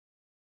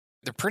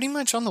 they're pretty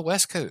much on the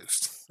West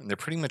Coast, and they're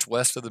pretty much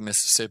west of the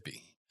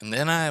Mississippi. And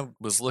then I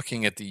was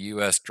looking at the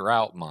U.S.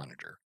 Drought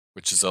Monitor,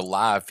 which is a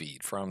live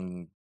feed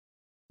from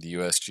the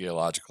U.S.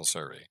 Geological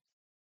Survey.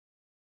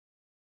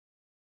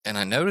 And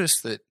I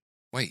noticed that,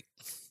 wait,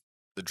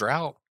 the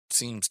drought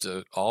seems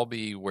to all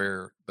be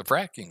where the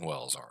fracking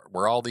wells are,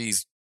 where all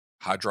these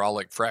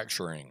hydraulic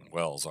fracturing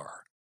wells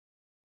are.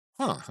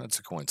 That's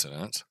a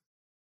coincidence.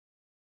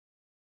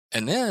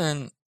 And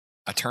then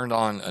I turned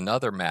on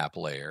another map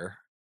layer,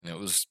 and it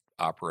was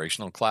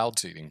operational cloud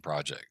seeding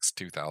projects,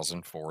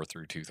 2004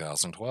 through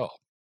 2012.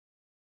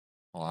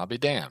 Well, I'll be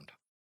damned.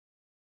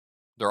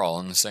 They're all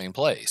in the same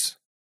place.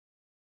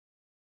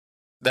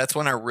 That's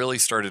when I really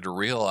started to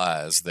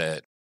realize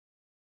that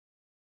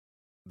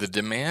the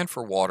demand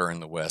for water in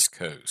the West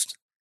Coast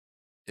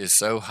is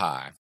so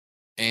high,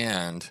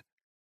 and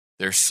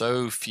there's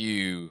so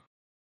few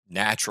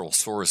natural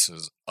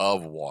sources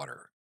of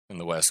water in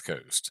the West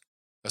Coast,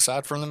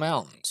 aside from the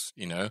mountains.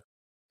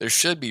 There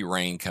should be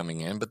rain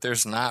coming in, but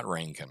there's not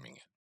rain coming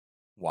in.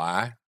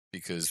 Why?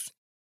 Because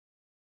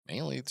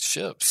mainly the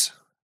ships.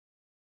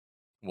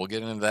 We'll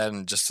get into that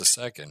in just a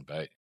second,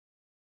 but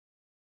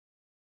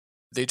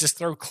they just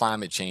throw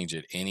climate change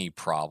at any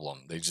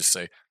problem. They just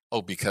say,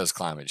 oh, because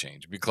climate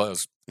change,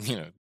 because,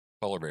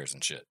 polar bears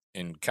and shit,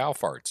 and cow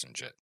farts and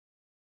shit.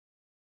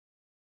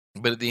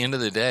 But at the end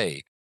of the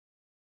day,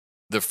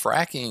 the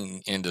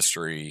fracking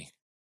industry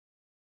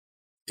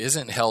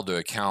isn't held to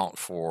account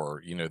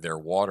for, their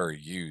water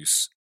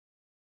use,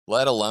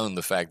 let alone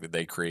the fact that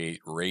they create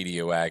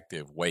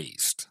radioactive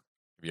waste.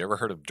 Have you ever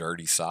heard of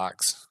dirty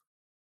socks?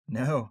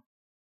 No.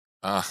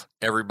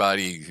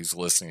 Everybody who's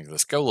listening to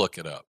this, go look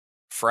it up.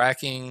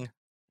 Fracking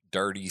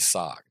dirty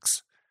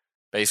socks.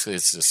 Basically,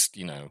 it's just,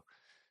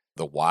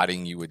 the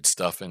wadding you would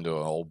stuff into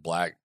an old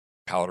black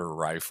powder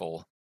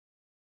rifle.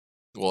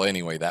 Well,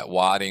 anyway, that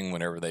wadding,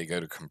 whenever they go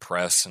to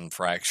compress and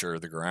fracture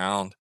the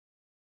ground,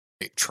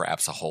 it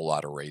traps a whole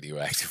lot of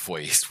radioactive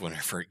waste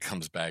whenever it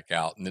comes back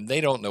out. And then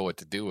they don't know what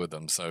to do with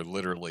them. So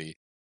literally,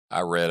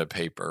 I read a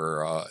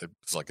paper, it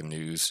was like a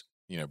news,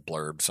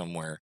 blurb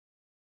somewhere.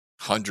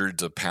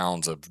 Hundreds of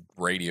pounds of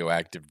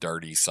radioactive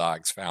dirty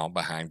socks found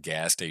behind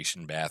gas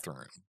station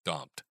bathroom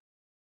dumped.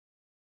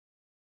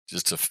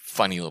 Just a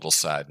funny little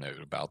side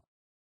note about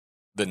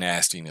the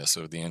nastiness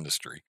of the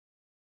industry.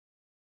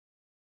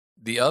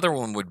 The other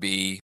one would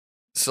be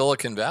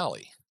Silicon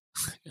Valley,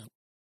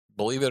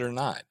 believe it or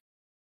not.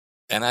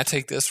 And I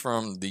take this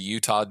from the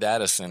Utah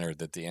data center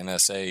that the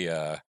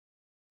NSA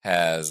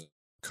has,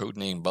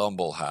 codenamed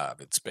Bumble Hive.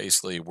 It's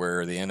basically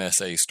where the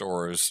NSA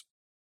stores,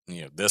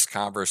 this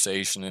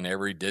conversation and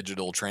every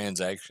digital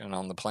transaction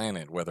on the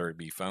planet, whether it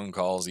be phone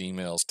calls,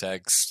 emails,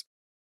 texts,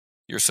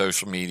 your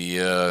social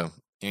media,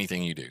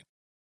 anything you do.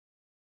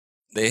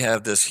 They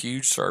have this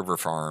huge server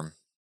farm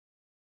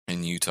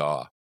in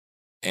Utah,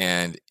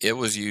 and it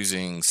was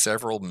using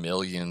several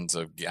millions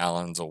of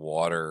gallons of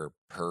water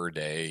per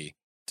day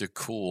to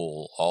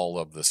cool all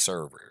of the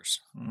servers.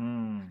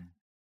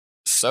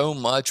 So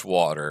much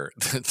water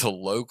that the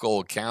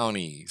local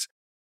counties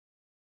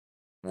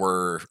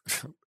were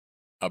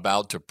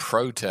about to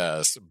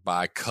protest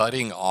by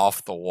cutting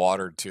off the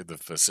water to the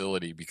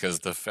facility because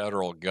the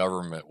federal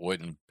government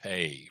wouldn't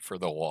pay for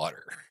the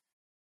water.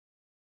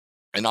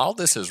 And all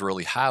this is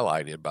really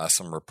highlighted by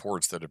some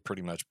reports that have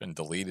pretty much been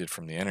deleted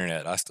from the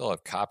internet. I still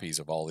have copies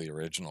of all the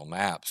original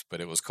maps,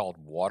 but it was called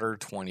Water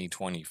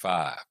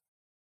 2025.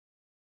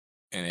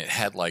 And it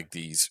had like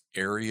these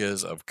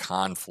areas of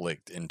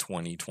conflict in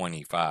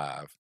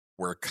 2025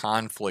 where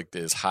conflict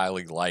is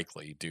highly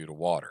likely due to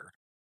water.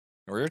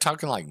 And we were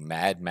talking like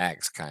Mad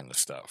Max kind of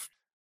stuff,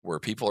 where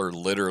people are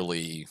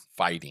literally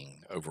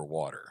fighting over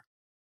water.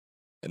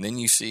 And then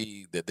you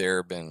see that there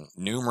have been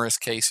numerous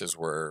cases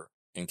where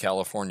in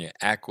California,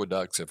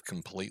 aqueducts have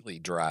completely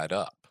dried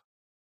up.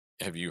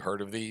 Have you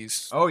heard of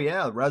these? Oh,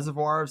 yeah.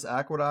 Reservoirs,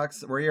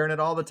 aqueducts. We're hearing it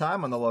all the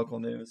time on the local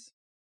news.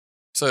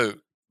 So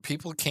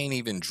People can't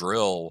even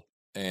drill,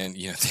 and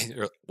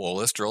well,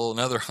 let's drill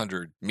another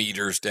 100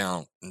 meters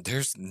down.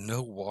 There's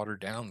no water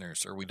down there,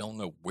 sir. We don't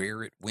know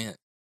where it went.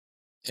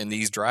 And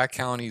these dry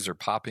counties are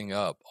popping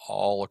up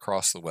all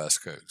across the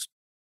West Coast.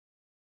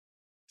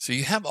 So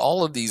you have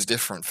all of these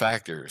different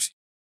factors: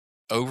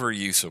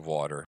 overuse of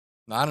water,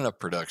 not enough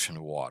production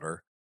of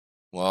water.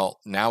 Well,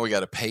 now we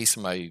got to pay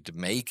somebody to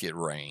make it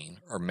rain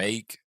or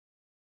make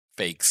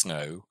fake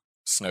snow,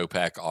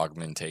 snowpack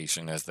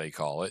augmentation, as they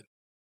call it.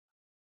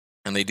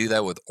 And they do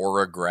that with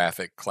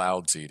orographic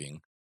cloud seeding,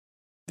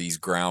 these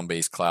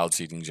ground-based cloud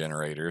seeding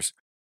generators.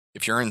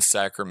 If you're in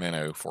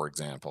Sacramento, for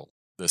example,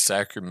 the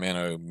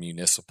Sacramento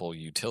Municipal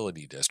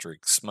Utility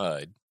District,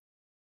 SMUD,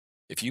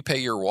 if you pay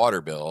your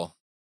water bill,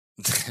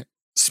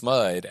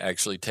 SMUD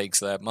actually takes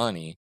that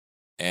money,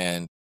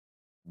 and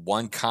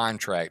one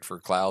contract for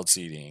cloud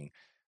seeding,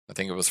 I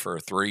think it was for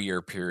a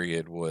 3-year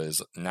period,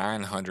 was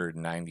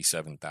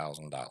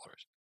 $997,000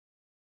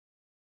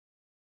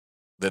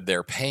 that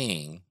they're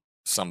paying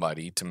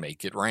somebody to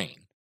make it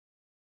rain.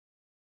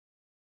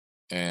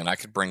 And I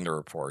could bring the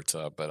reports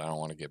up, but I don't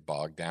want to get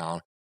bogged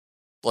down.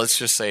 Let's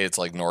just say it's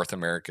like North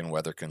American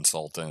Weather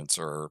Consultants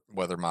or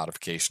Weather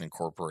Modification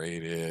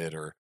Incorporated,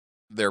 or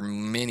there are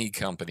many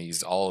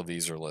companies. All of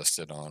these are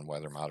listed on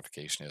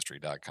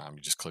weathermodificationhistory.com.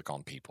 You just click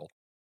on people.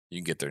 You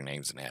can get their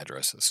names and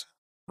addresses.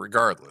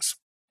 Regardless,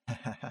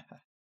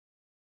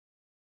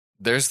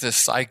 there's this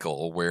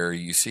cycle where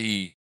you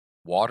see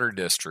water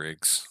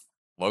districts,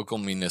 local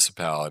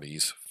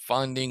municipalities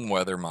funding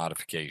weather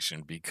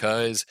modification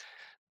because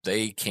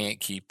they can't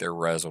keep their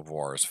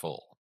reservoirs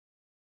full.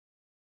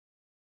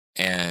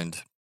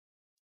 And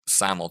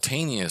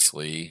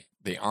simultaneously,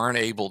 they aren't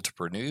able to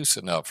produce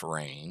enough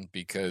rain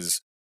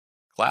because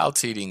cloud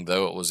seeding,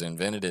 though it was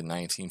invented in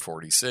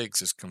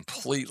 1946, is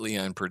completely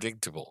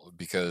unpredictable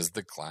because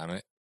the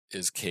climate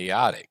is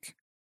chaotic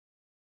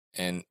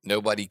and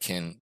nobody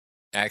can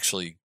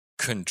actually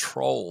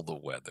control the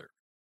weather.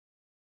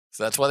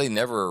 So that's why they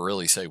never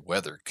really say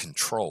weather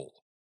control.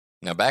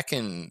 Now, back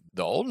in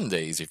the olden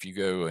days, if you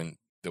go in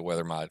the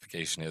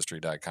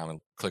weathermodificationhistory.com and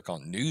click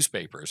on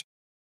newspapers,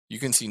 you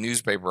can see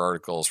newspaper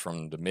articles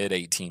from the mid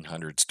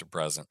 1800s to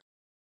present.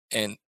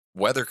 And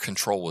weather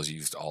control was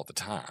used all the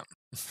time.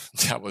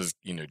 That was,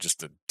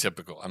 just a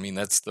typical,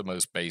 that's the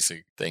most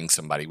basic thing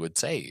somebody would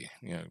say,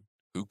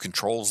 who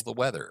controls the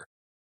weather?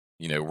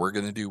 We're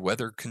going to do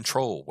weather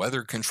control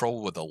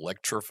with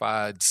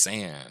electrified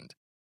sand.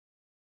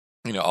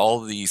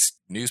 All of these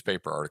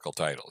newspaper article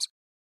titles.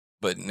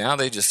 But now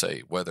they just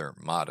say weather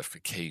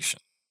modification,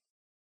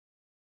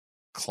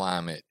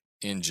 climate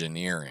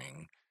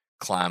engineering,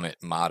 climate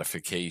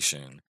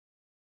modification.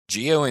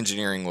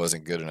 Geoengineering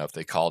wasn't good enough.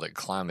 They called it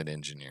climate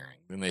engineering.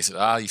 Then they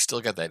said, you still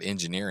got that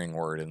engineering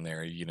word in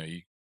there.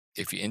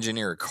 If you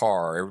engineer a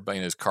car, everybody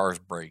knows cars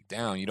break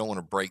down. You don't want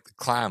to break the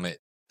climate.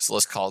 So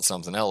let's call it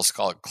something else.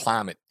 Call it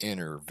climate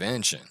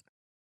intervention.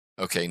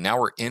 Okay, now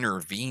we're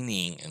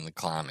intervening in the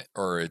climate,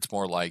 or it's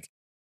more like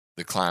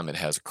the climate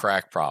has a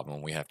crack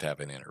problem. We have to have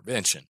an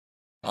intervention.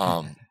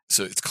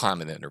 So it's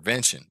climate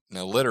intervention.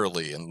 Now,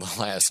 literally in the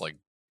last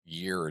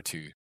year or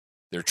two,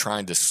 they're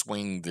trying to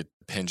swing the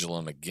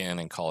pendulum again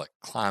and call it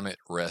climate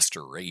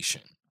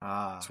restoration.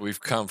 So we've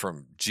come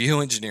from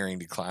geoengineering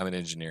to climate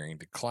engineering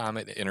to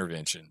climate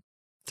intervention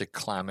to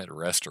climate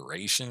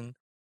restoration.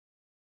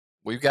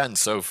 We've gotten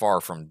so far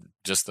from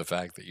just the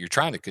fact that you're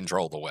trying to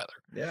control the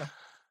weather. Yeah.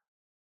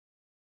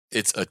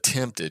 It's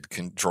attempted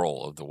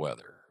control of the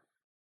weather.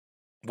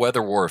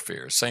 Weather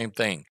warfare, same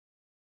thing.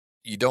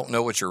 You don't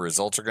know what your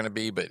results are going to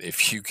be, but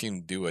if you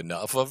can do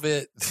enough of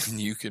it, then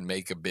you can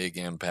make a big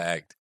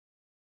impact.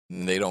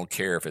 And they don't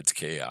care if it's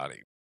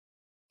chaotic.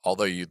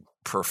 Although you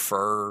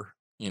prefer,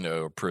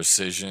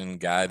 precision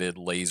guided,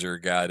 laser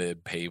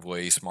guided,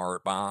 paveway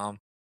smart bomb,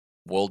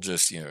 we'll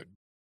just,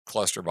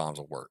 cluster bombs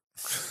will work.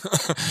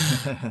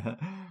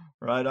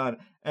 Right on.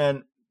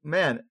 And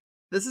man,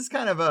 this is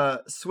kind of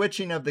a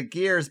switching of the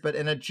gears, but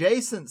an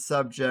adjacent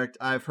subject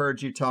I've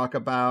heard you talk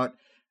about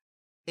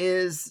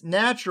is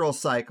natural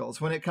cycles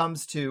when it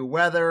comes to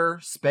weather,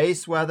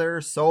 space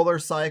weather, solar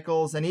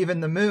cycles, and even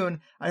the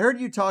moon. I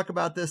heard you talk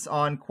about this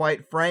on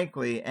Quite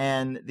Frankly,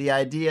 and the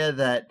idea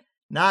that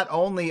not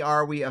only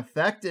are we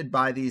affected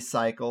by these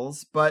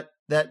cycles, but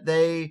that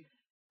they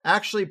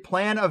actually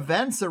plan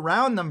events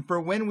around them for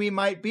when we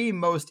might be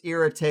most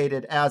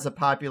irritated as a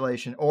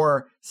population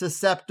or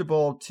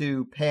susceptible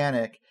to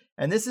panic.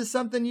 And this is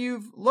something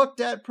you've looked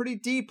at pretty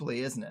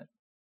deeply, isn't it?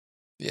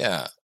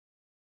 Yeah.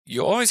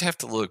 You always have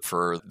to look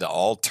for the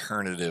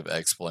alternative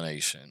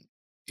explanation.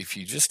 If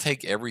you just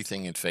take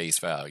everything at face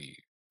value,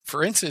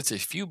 for instance,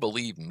 if you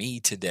believe me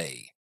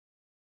today,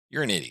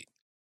 you're an idiot.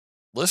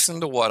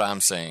 Listen to what I'm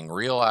saying.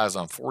 Realize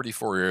I'm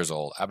 44 years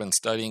old. I've been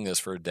studying this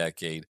for a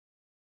decade,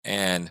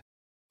 and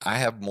I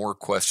have more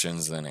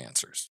questions than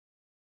answers.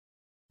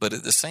 But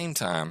at the same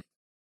time,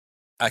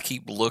 I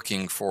keep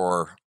looking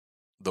for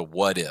the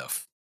what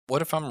if.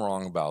 What if I'm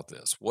wrong about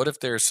this? What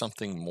if there's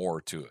something more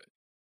to it?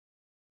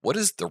 What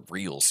is the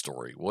real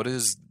story? What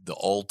is the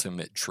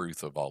ultimate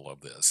truth of all of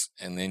this?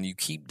 And then you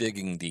keep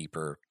digging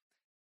deeper,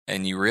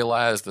 And you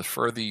realize the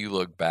further you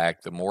look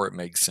back, the more it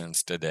makes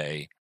sense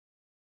today.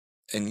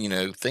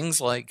 And, things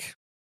like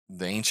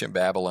the ancient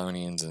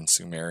Babylonians and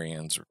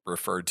Sumerians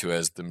referred to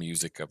as the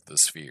music of the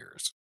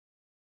spheres.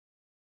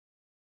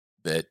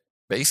 That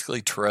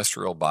basically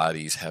terrestrial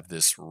bodies have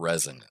this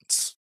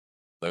resonance.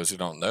 Those who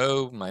don't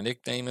know, my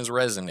nickname is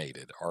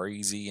Resonated,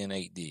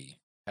 REZN8D.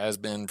 Has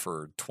been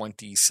for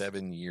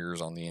 27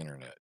 years on the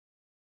internet.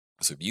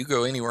 So if you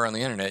go anywhere on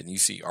the internet and you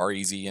see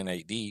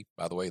REZN8D,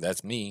 by the way,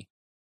 that's me.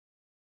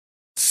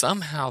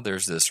 Somehow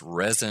there's this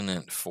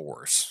resonant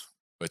force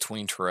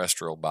between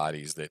terrestrial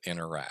bodies that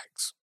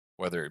interacts,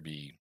 whether it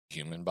be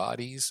human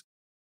bodies,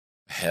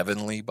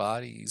 heavenly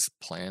bodies,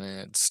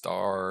 planets,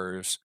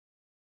 stars.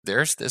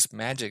 There's this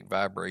magic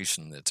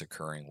vibration that's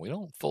occurring. We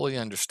don't fully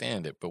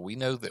understand it, but we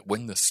know that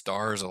when the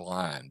stars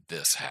align,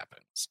 this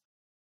happens.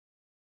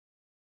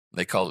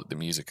 They call it the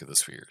music of the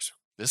spheres.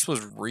 This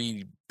was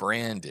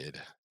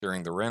rebranded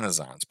during the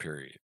Renaissance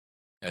period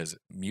as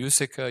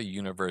Musica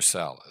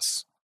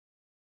Universalis.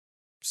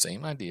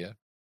 Same idea,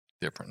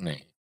 different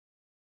name.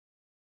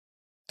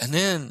 And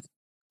then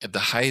at the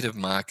height of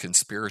my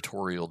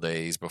conspiratorial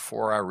days,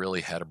 before I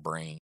really had a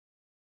brain,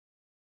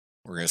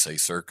 we're going to say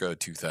circa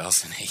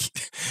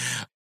 2008,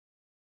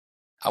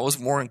 I was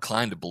more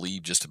inclined to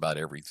believe just about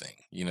everything.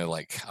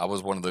 Like I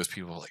was one of those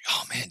people like,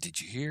 oh man,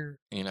 did you hear?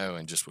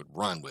 And just would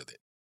run with it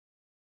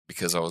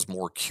because I was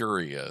more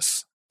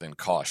curious than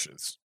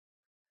cautious.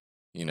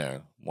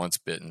 Once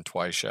bitten,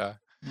 twice shy.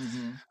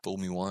 Mm-hmm. Fool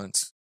me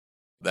once,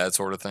 that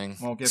sort of thing.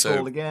 Won't get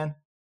fooled again.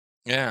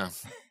 Yeah.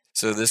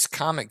 So this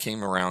comet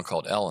came around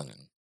called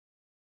Elenin.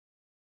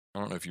 I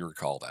don't know if you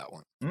recall that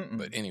one. Mm-mm.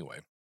 But anyway.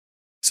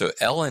 So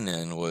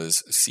Elenin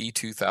was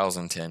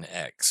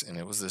C2010X, and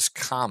it was this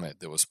comet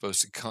that was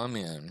supposed to come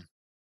in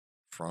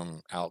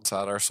from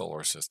outside our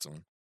solar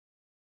system.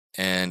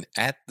 And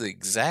at the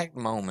exact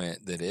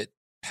moment that it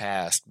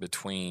passed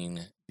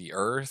between the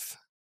Earth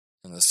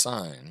and the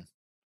Sun,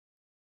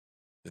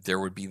 that there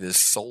would be this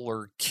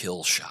solar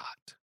kill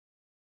shot.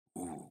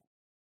 Ooh.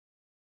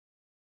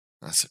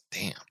 And I said,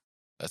 damn,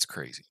 that's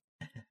crazy.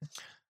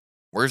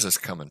 Where's this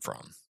coming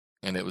from?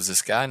 And it was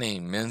this guy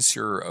named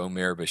Mensur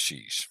Omer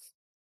Bashish,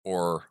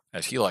 or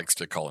as he likes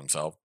to call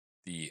himself,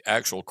 the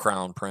actual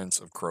crown prince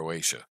of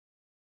Croatia.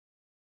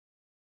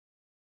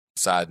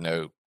 Side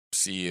note,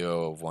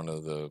 CEO of one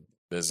of the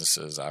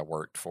businesses I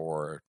worked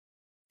for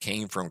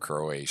came from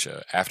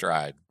Croatia. After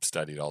I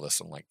studied all this,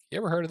 I'm like, you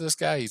ever heard of this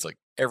guy? He's like,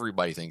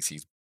 everybody thinks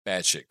he's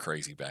batshit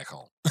crazy back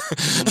home.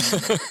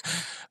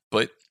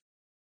 But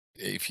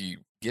if you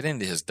get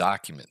into his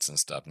documents and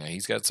stuff, now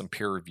he's got some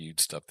peer-reviewed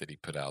stuff that he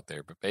put out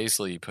there, but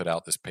basically he put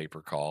out this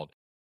paper called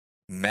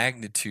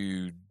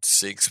Magnitude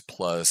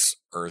 6+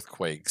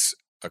 Earthquakes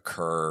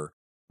Occur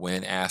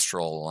When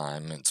Astral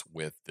Alignments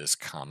with this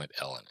Comet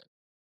Elenin.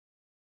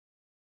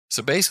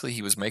 So basically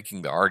he was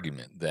making the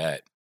argument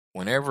that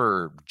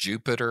whenever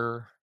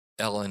Jupiter,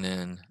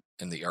 Elenin,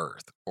 and the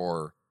Earth,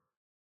 or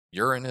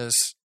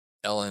Uranus,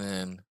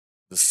 Elenin,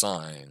 the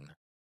Sun,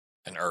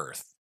 and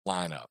Earth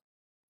line up,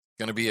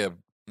 going to be a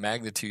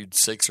magnitude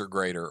 6 or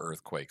greater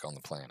earthquake on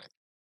the planet.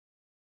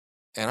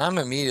 And I'm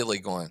immediately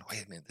going,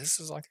 wait a minute, this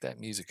is like that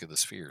music of the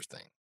spheres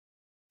thing.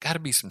 Got to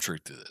be some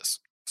truth to this.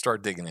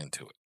 Start digging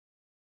into it.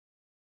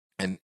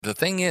 And the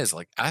thing is,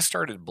 like, I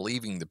started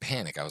believing the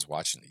panic. I was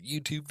watching the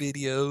YouTube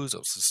videos. I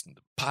was listening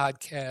to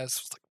podcasts. I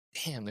was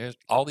like, damn, there's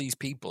all these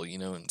people,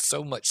 and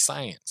so much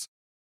science.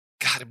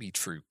 Got to be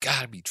true.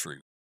 Got to be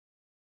true.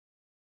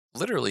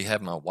 Literally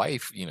have my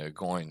wife,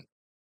 going,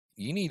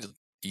 you need to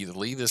either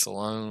leave this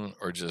alone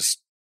or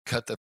just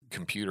cut the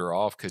computer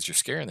off because you're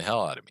scaring the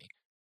hell out of me.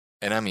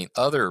 And I mean,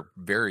 other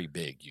very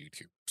big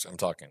YouTubers, I'm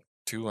talking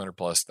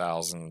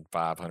 200,000+,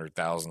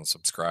 500,000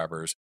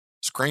 subscribers,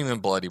 screaming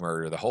bloody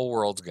murder. The whole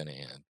world's going to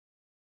end.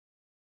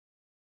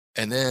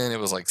 And then it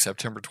was like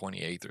September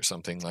 28th or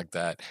something like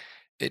that.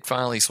 It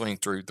finally swung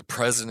through. The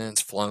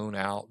president's flown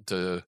out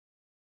to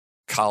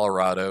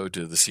Colorado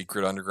to the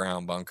secret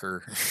underground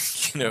bunker,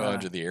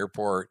 under the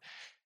airport.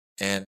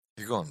 And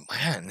you're going,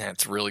 man,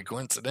 that's really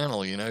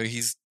coincidental.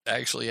 He's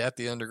actually at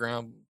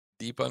the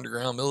deep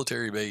underground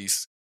military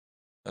base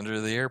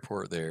under the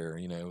airport there,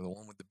 the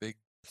one with the big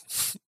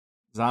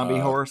zombie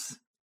horse.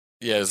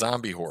 Yeah,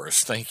 zombie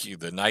horse. Thank you.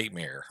 The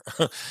nightmare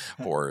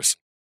horse,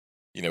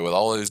 with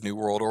all those New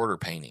World Order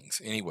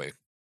paintings. Anyway,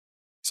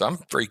 so I'm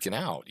freaking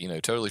out,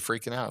 totally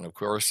freaking out. And of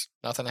course,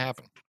 nothing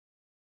happened.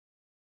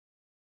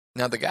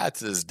 Now, the guy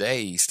to this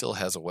day, he still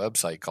has a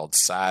website called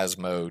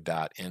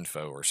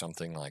seismo.info or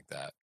something like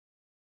that.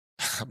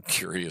 I'm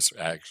curious,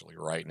 actually,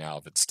 right now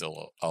if it's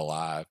still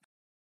alive.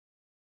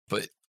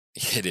 But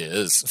it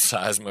is.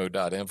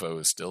 Seismo.info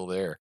is still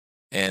there.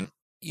 And,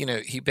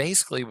 he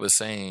basically was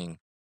saying,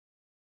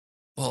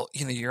 well,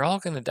 you're all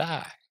going to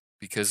die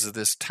because of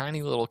this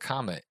tiny little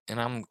comet.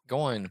 And I'm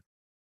going,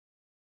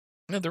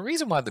 the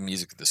reason why the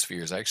music of the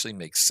spheres actually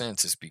makes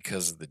sense is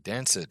because of the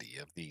density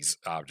of these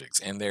objects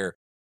and their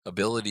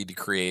ability to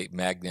create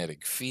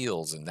magnetic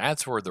fields. And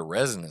that's where the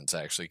resonance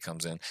actually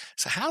comes in.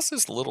 So how's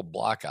this little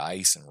block of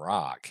ice and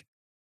rock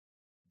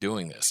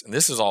doing this? And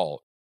this is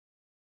all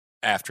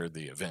after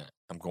the event,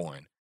 I'm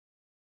going,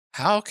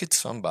 how could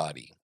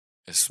somebody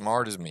as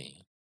smart as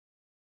me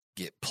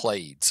get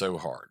played so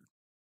hard?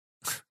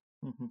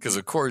 Because,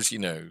 of course,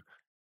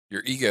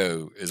 your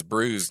ego is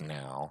bruised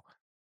now,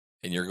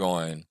 and you're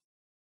going,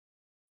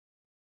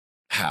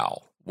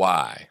 how?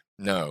 Why?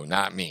 No,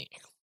 not me.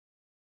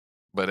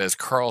 But as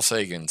Carl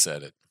Sagan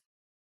said it,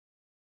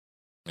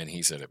 and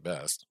he said it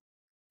best,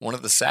 one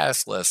of the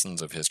saddest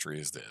lessons of history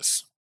is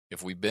this.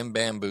 If we've been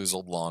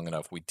bamboozled long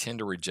enough, we tend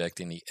to reject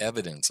any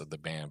evidence of the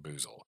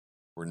bamboozle.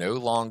 We're no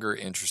longer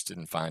interested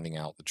in finding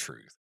out the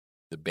truth.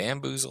 The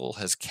bamboozle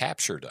has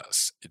captured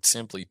us. It's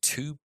simply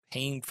too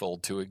painful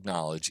to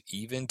acknowledge,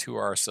 even to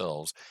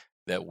ourselves,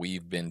 that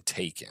we've been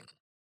taken.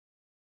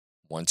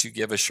 Once you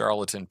give a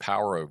charlatan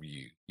power over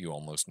you, you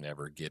almost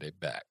never get it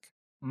back.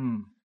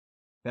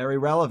 Very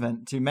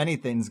relevant to many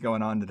things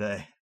going on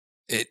today.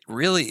 It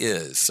really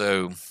is.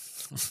 So,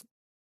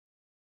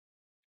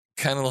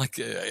 kind of like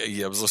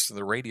I was listening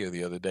to the radio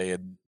the other day,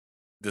 and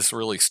this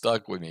really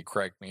stuck with me,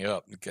 cracked me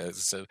up, because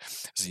it said,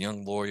 as a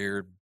young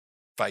lawyer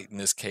fighting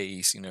this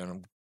case, and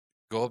I'm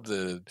go up to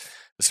the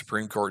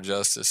Supreme Court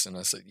justice, and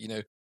I said,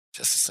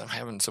 Justice, I'm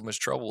having so much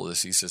trouble with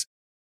this. He says,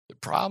 the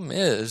problem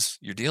is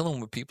you're dealing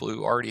with people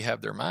who already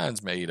have their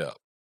minds made up.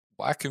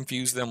 Why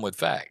confuse them with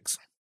facts?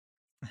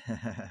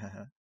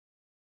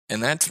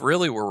 And that's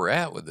really where we're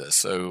at with this.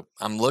 So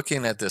I'm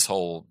looking at this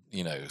whole,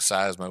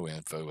 Seismo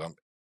info. I'm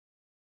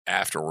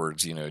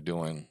afterwards,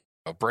 doing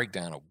a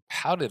breakdown of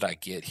how did I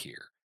get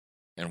here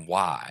and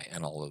why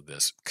and all of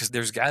this. Because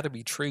there's got to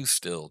be truth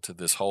still to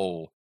this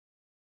whole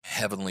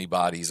heavenly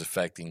bodies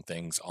affecting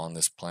things on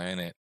this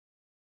planet,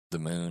 the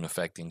moon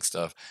affecting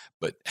stuff.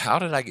 But how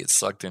did I get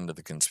sucked into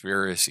the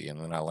conspiracy? And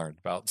then I learned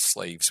about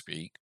slave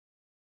speak.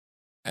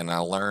 And I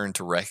learned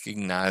to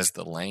recognize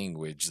the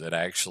language that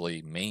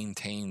actually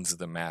maintains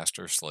the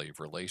master-slave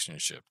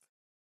relationship.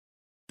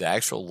 The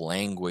actual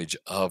language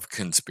of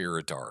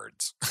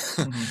conspiratards,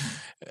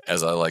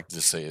 as I like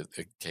to say it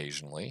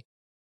occasionally.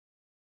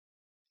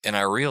 And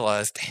I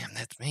realized, damn,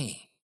 that's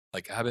me.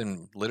 Like, I've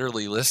been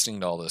literally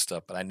listening to all this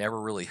stuff, but I never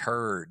really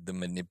heard the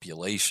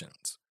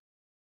manipulations.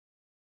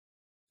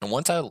 And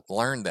once I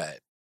learned that,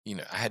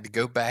 I had to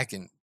go back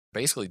and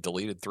basically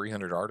deleted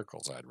 300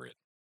 articles I'd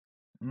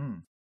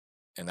written.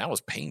 And that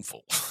was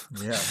painful.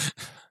 Yeah.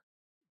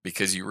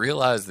 Because you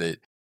realize that,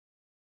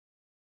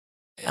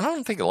 and I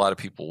don't think a lot of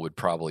people would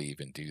probably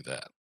even do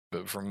that.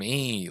 But for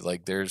me,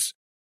 like, there's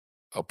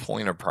a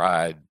point of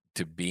pride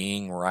to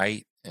being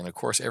right. And of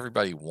course,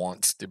 everybody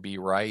wants to be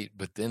right.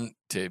 But then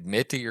to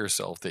admit to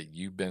yourself that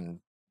you've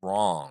been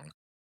wrong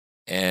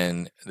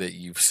and that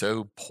you've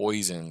so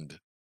poisoned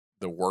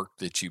the work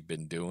that you've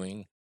been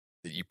doing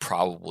that you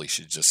probably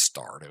should just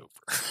start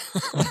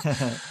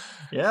over.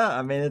 Yeah,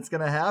 I mean, it's going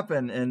to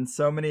happen in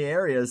so many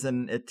areas,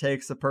 and it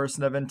takes a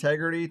person of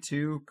integrity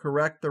to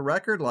correct the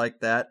record like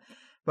that.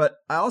 But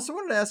I also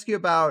wanted to ask you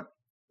about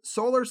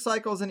solar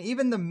cycles and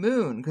even the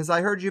moon, because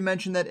I heard you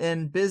mention that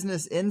in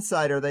Business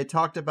Insider, they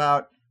talked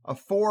about a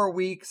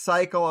 4-week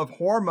cycle of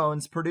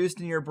hormones produced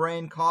in your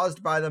brain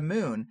caused by the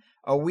moon.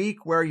 A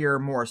week where you're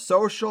more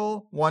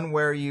social, one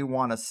where you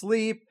want to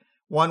sleep,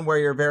 one where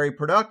you're very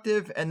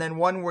productive, and then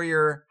one where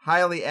you're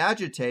highly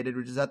agitated,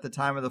 which is at the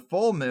time of the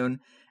full moon.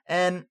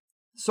 And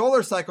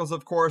solar cycles,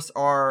 of course,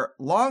 are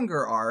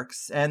longer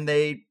arcs, and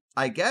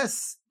I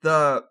guess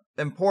the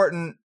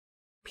important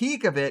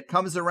peak of it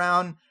comes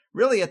around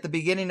really at the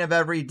beginning of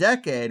every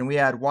decade. And we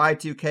had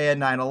Y2K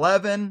and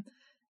 9/11.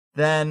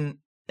 Then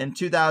in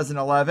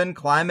 2011,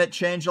 climate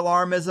change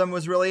alarmism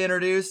was really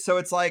introduced. So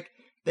it's like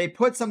they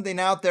put something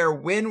out there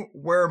when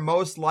we're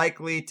most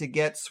likely to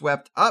get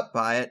swept up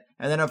by it.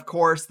 And then, of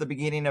course, the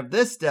beginning of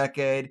this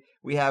decade,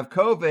 we have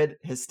COVID.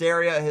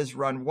 Hysteria has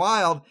run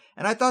wild.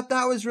 And I thought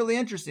that was really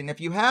interesting. If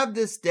you have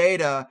this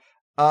data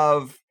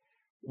of,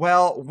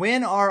 well,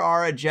 when are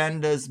our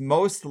agendas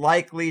most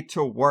likely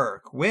to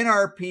work? When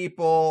are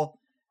people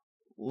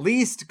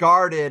least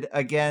guarded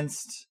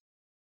against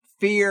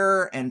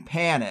fear and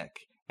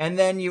panic? And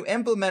then you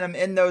implement them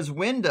in those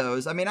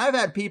windows. I mean, I've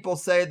had people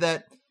say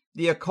that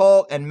the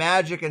occult and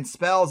magic and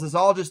spells is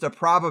all just a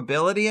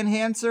probability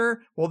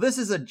enhancer. Well, this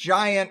is a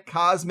giant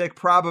cosmic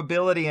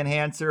probability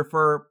enhancer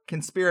for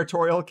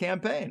conspiratorial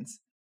campaigns.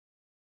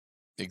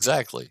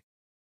 Exactly.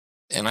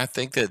 And I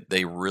think that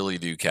they really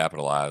do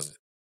capitalize.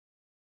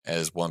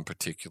 As one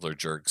particular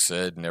jerk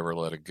said, never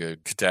let a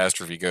good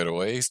catastrophe go to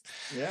waste.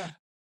 Yeah.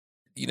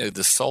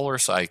 The solar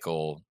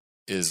cycle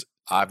is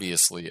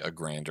obviously a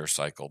grander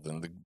cycle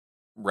than the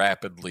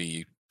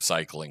rapidly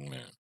cycling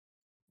moon.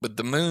 But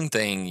the moon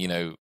thing,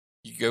 you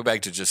go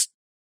back to just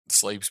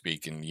slave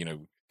speak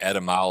and,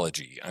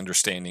 etymology,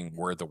 understanding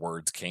where the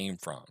words came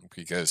from,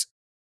 because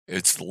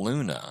it's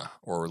Luna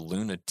or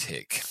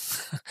lunatic.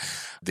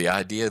 The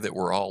idea that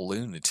we're all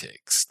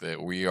lunatics,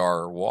 that we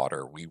are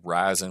water, we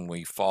rise and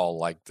we fall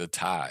like the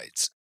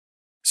tides.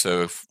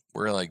 So if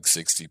we're like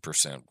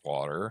 60%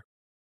 water,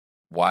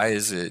 why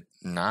is it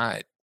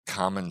not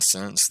common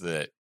sense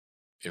that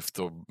if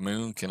the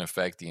moon can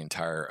affect the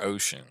entire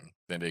ocean,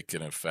 then it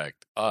can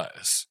affect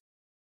us?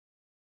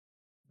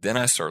 Then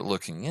I start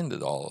looking into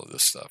all of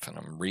this stuff, and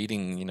I'm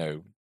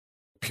reading,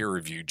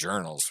 peer-reviewed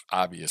journals,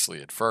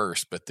 obviously at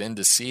first, but then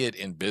to see it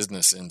in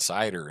Business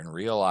Insider and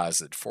realize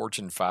that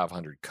Fortune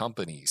 500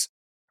 companies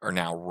are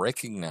now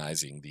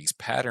recognizing these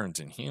patterns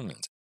in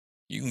humans.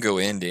 You can go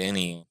into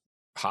any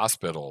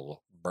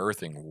hospital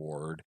birthing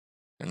ward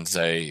and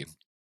say,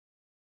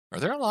 are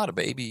there a lot of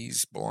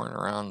babies born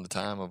around the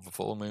time of a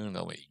full moon?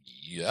 They'll be,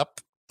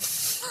 yep.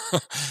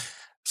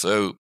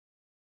 So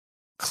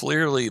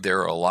clearly there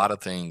are a lot of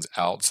things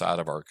outside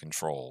of our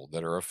control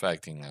that are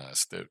affecting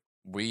us that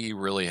we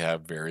really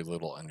have very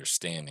little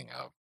understanding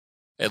of,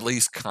 at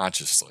least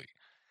consciously.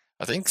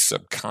 I think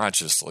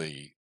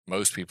subconsciously,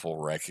 most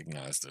people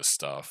recognize this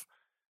stuff.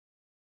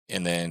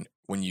 And then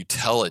when you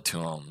tell it to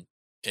them,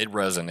 it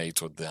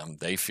resonates with them.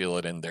 They feel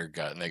it in their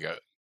gut and they go,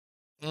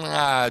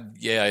 yeah,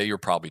 you're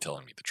probably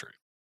telling me the truth.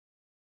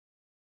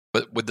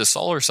 But with the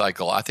solar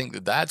cycle, I think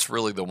that that's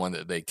really the one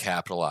that they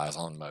capitalize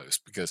on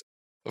most because,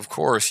 of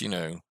course,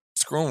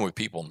 screwing with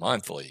people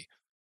monthly,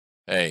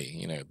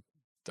 hey,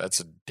 that's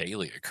a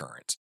daily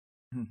occurrence.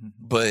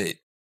 But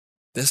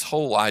this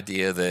whole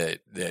idea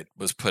that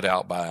was put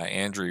out by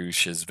Andrew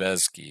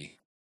Shizvesky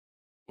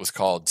was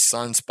called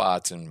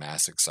sunspots and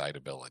mass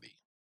excitability.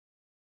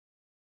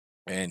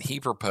 And he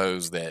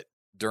proposed that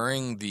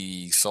during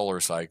the solar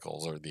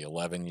cycles or the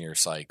 11-year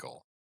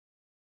cycle,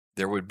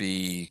 there would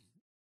be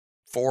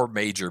 4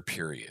 major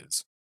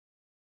periods.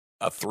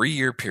 A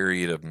 3-year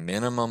period of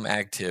minimum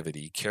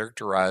activity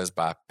characterized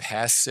by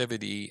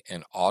passivity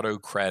and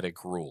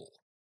autocratic rule.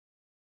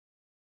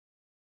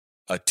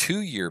 A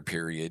 2-year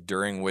period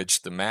during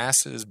which the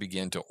masses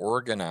begin to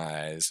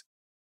organize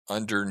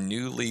under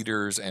new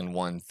leaders and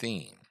one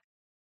theme.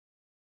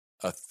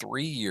 A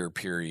 3-year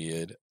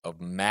period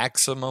of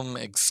maximum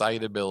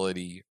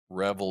excitability,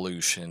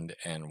 revolution,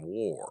 and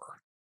war,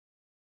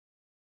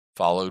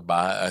 followed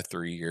by a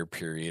 3-year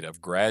period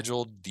of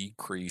gradual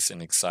decrease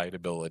in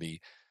excitability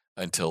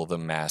until the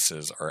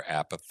masses are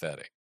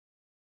apathetic.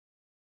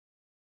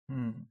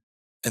 And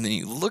then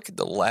you look at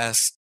the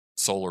last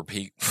solar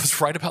peak, it was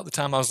right about the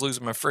time I was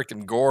losing my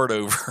freaking gourd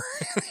over,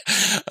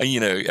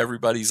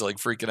 everybody's like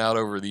freaking out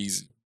over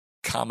these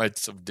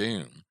comets of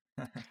doom.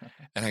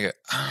 And I go,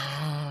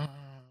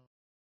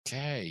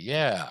 okay,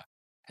 yeah.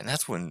 And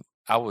that's when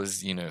I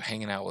was,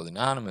 hanging out with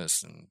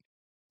Anonymous and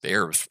the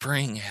Arab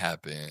Spring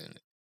happened.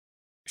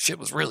 Shit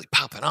was really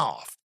popping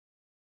off.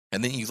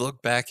 And then you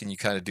look back and you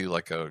kind of do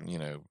like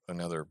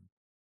another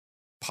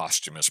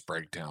posthumous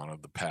breakdown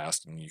of the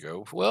past. And you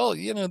go, well,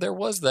 there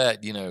was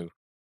that,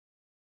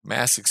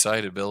 mass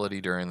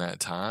excitability during that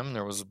time.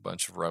 There was a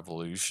bunch of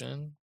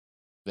revolution.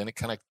 Then it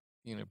kind of,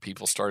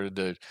 people started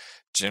to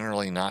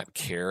generally not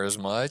care as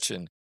much.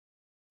 And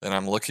then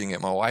I'm looking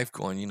at my wife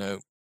going,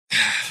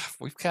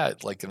 we've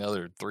got like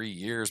another 3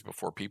 years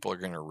before people are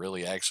going to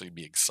really actually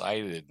be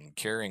excited and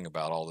caring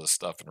about all this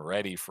stuff and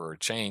ready for a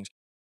change.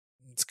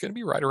 It's going to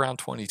be right around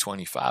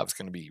 2025. It's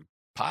going to be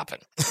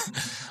popping.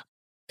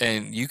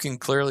 And you can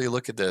clearly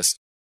look at this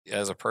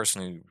as a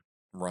person who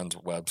runs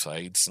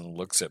websites and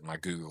looks at my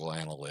Google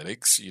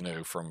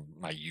Analytics, from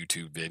my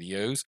YouTube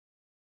videos.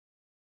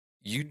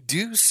 You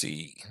do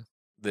see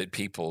that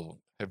people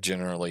have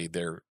generally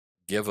their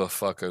give a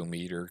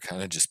fucko-meter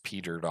kind of just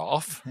petered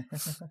off.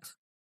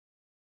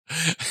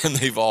 And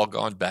they've all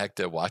gone back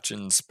to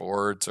watching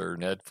sports or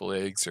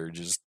Netflix or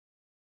just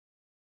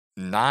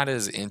not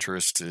as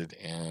interested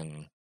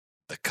in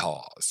the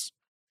cause.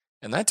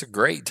 And that's a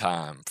great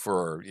time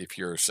for if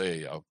you're,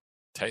 say, a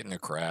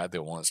technocrat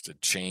that wants to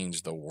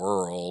change the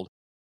world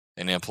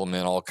and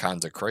implement all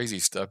kinds of crazy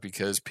stuff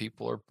because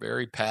people are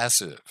very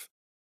passive.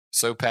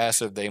 So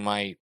passive they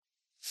might,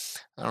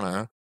 I don't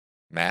know,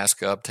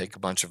 mask up, take a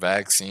bunch of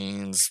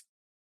vaccines,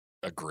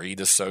 agree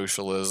to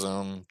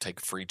socialism, take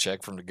a free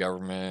check from the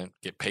government,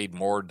 get paid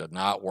more to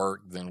not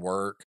work than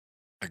work,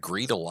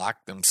 agree to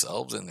lock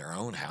themselves in their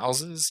own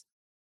houses.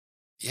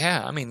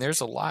 Yeah, I mean,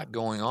 there's a lot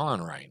going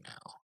on right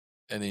now.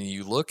 And then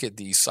you look at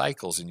these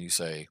cycles and you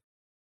say,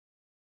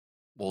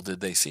 well,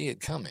 did they see it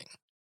coming?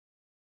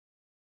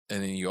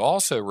 And then you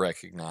also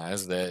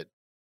recognize that,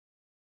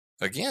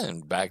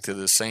 again, back to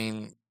the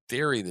same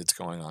theory that's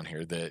going on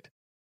here, that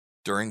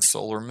during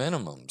solar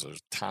minimums,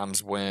 there's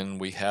times when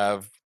we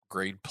have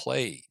great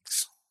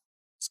plagues.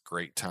 It's a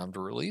great time to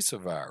release a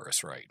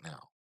virus right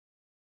now.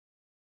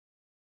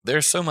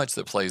 There's so much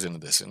that plays into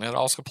this, and it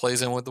also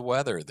plays in with the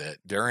weather that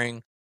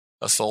during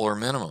a solar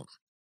minimum,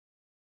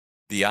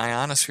 the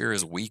ionosphere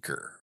is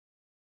weaker.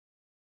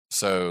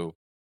 So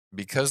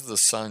because the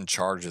sun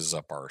charges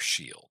up our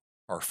shield,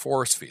 our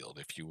force field,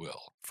 if you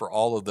will, for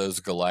all of those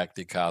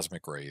galactic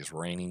cosmic rays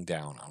raining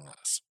down on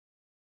us,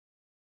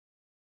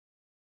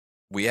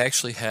 we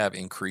actually have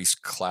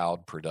increased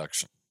cloud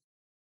production.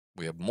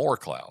 We have more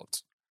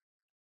clouds.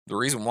 The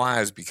reason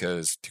why is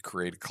because to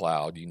create a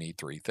cloud, you need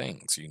 3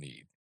 things. You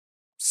need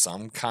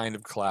some kind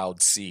of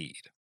cloud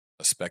seed,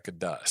 a speck of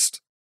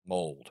dust,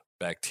 mold,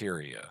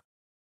 bacteria,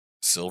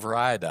 silver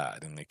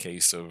iodide in the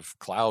case of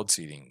cloud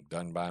seeding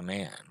done by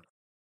man.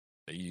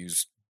 They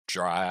use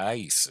dry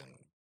ice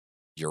and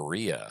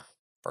urea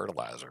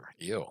fertilizer.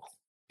 Ew.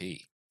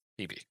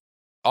 PB,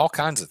 all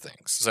kinds of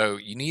things. So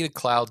you need a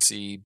cloud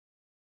seed.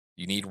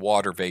 You need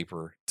water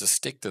vapor to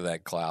stick to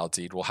that cloud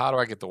seed. Well, how do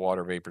I get the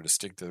water vapor to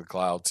stick to the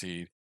cloud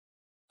seed?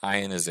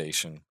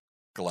 Ionization,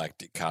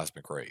 galactic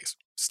cosmic rays,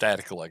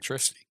 static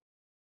electricity.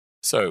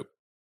 So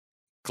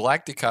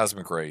galactic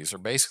cosmic rays are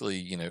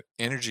basically,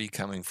 energy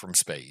coming from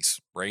space,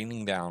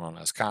 raining down on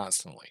us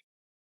constantly.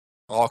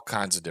 All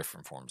kinds of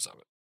different forms of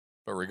it.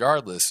 But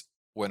regardless,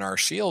 when our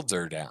shields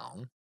are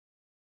down,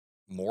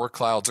 more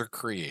clouds are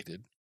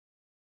created,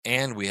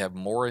 and we have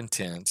more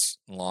intense,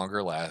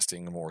 longer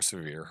lasting, more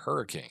severe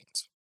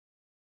hurricanes.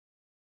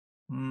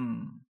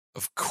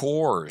 Of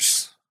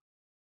course,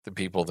 the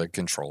people that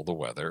control the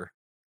weather,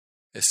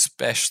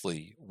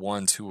 especially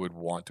ones who would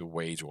want to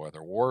wage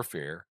weather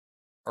warfare,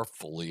 are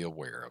fully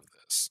aware of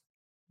this.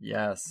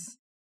 Yes.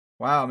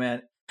 Wow,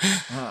 man.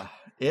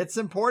 It's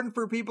important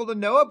for people to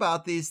know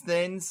about these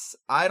things.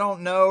 I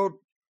don't know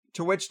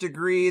to which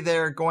degree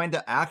they're going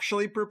to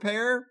actually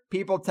prepare.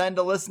 People tend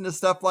to listen to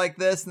stuff like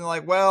this and they're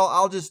like, well,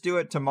 I'll just do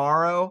it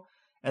tomorrow.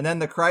 And then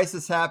the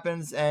crisis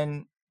happens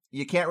and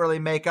you can't really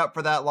make up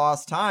for that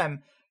lost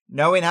time.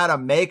 Knowing how to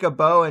make a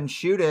bow and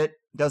shoot it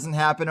doesn't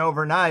happen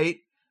overnight.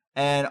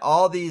 And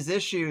all these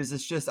issues,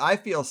 it's just, I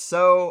feel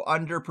so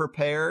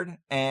underprepared.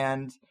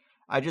 And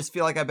I just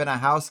feel like I've been a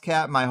house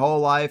cat my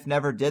whole life,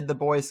 never did the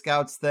Boy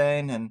Scouts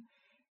thing. And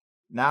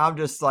now I'm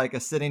just like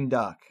a sitting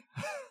duck.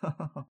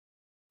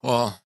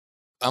 Well,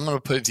 I'm going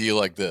to put it to you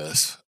like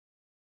this.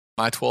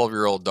 My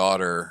 12-year-old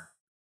daughter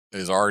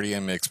is already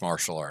in mixed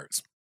martial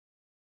arts.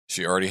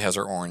 She already has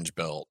her orange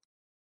belt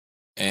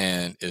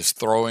and is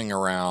throwing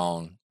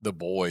around the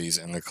boys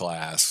in the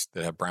class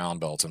that have brown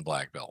belts and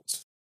black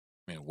belts.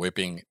 I mean,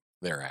 whipping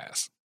their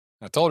ass.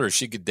 I told her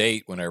she could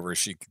date whenever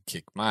she could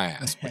kick my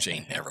ass, which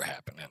ain't never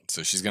happening.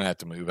 So she's going to have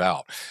to move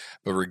out.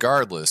 But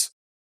regardless,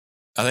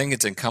 I think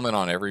it's incumbent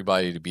on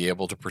everybody to be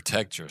able to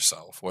protect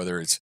yourself, whether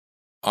it's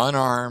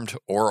unarmed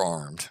or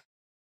armed,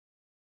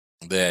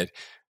 that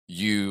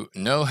you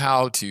know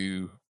how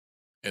to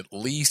at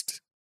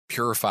least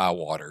purify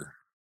water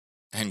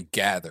and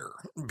gather.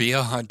 Be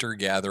a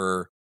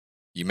hunter-gatherer.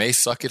 You may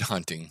suck at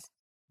hunting,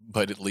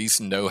 but at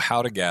least know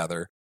how to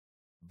gather.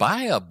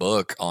 Buy a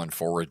book on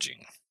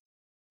foraging.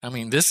 I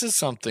mean, this is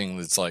something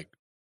that's like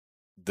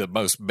the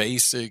most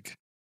basic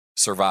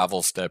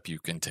survival step you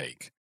can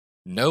take.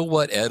 Know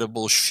what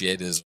edible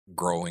shit is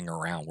growing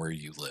around where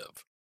you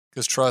live.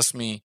 Because trust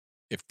me,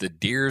 if the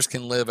deers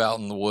can live out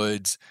in the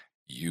woods,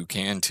 you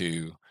can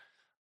too.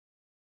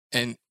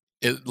 And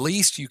at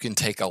least you can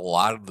take a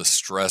lot of the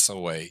stress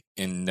away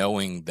in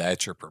knowing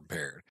that you're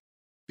prepared.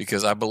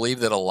 Because I believe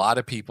that a lot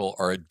of people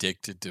are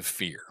addicted to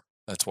fear.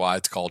 That's why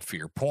it's called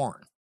fear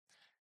porn.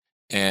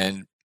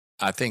 And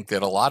I think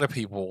that a lot of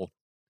people,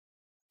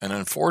 and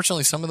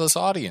unfortunately some of this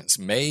audience,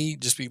 may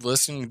just be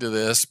listening to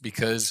this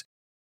because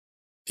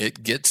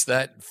it gets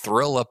that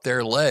thrill up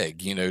their leg,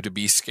 to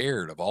be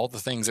scared of all the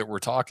things that we're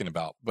talking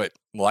about. But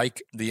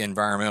like the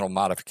Environmental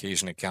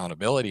Modification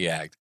Accountability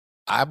Act,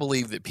 I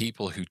believe that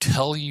people who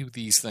tell you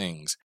these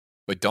things,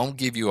 but don't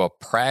give you a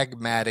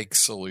pragmatic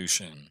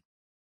solution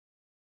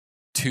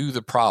to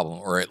the problem,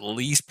 or at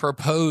least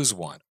propose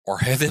one, or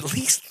have at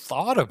least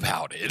thought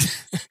about it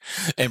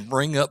and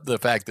bring up the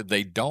fact that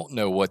they don't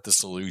know what the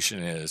solution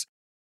is,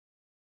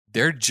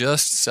 they're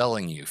just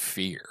selling you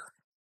fear.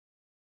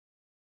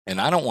 And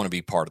I don't want to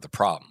be part of the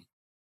problem.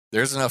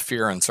 There's enough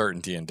fear,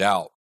 uncertainty, and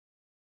doubt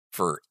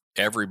for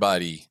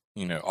everybody,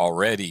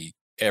 already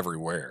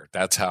everywhere.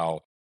 That's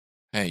how,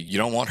 hey, you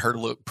don't want her to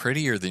look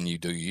prettier than you,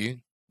 do you?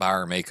 Buy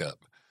her makeup.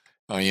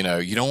 You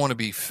don't want to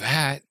be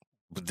fat,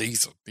 but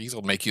these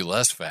will make you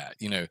less fat.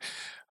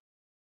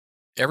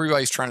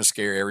 Everybody's trying to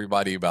scare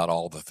everybody about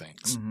all the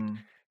things. Mm-hmm.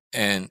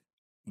 And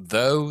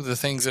though the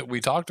things that we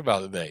talked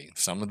about today,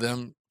 some of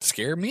them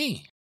scare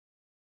me,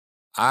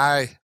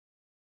 I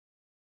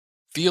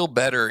feel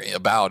better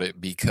about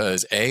it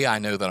because I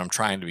know that I'm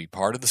trying to be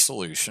part of the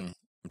solution.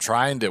 I'm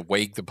trying to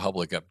wake the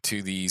public up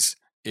to these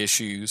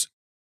issues.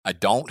 I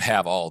don't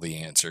have all the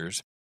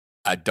answers.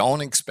 I don't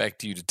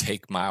expect you to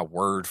take my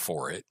word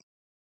for it.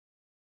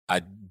 I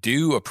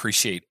do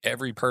appreciate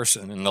every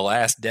person in the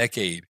last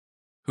decade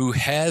who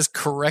has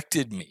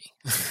corrected me.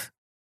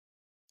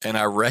 And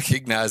I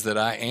recognize that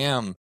I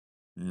am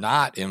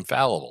not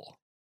infallible.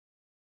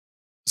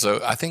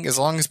 So I think as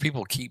long as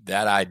people keep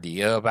that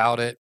idea about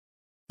it,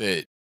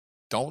 that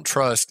don't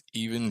trust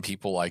even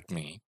people like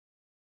me,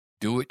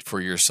 do it for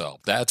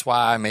yourself. That's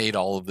why I made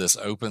all of this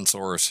open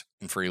source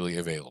and freely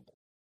available.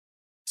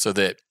 So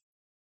that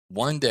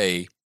one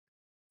day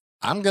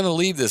I'm going to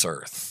leave this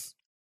earth.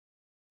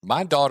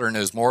 My daughter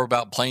knows more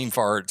about plane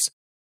farts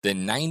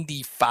than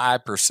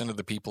 95% of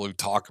the people who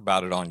talk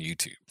about it on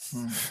YouTube.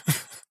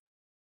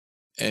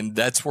 And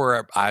that's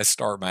where I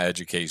start my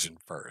education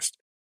first,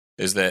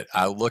 is that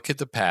I look at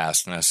the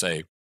past and I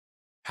say,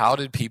 how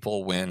did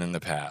people win in the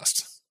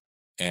past?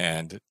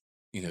 And,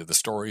 the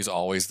story is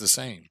always the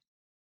same.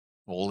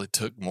 Well, it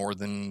took more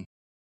than,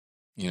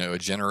 a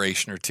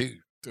generation or two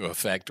to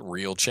affect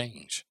real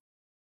change.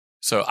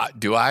 So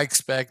do I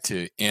expect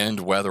to end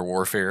weather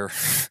warfare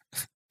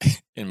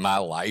in my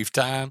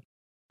lifetime,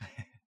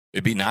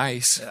 it'd be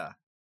nice. Yeah.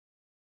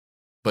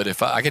 But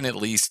if I can at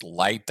least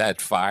light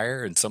that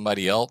fire and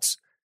somebody else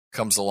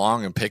comes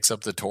along and picks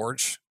up the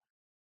torch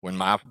when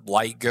my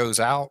light goes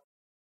out,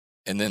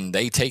 and then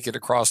they take it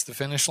across the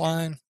finish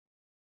line,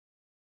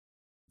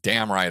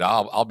 damn right,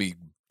 I'll be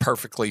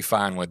perfectly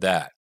fine with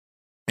that.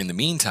 In the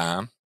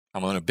meantime,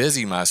 I'm going to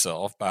busy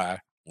myself by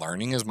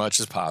learning as much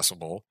as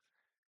possible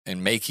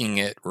and making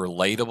it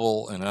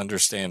relatable and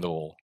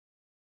understandable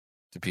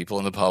to people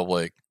in the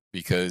public,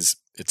 because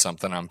it's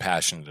something I'm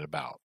passionate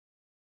about.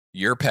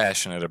 You're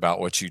passionate about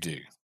what you do,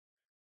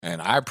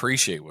 and I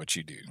appreciate what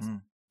you do.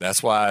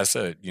 That's why I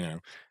said,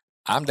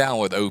 I'm down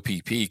with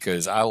OPP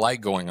because I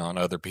like going on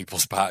other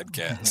people's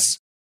podcasts.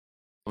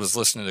 I was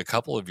listening to a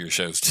couple of your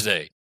shows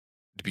today.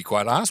 To be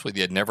quite honest with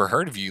you, I'd never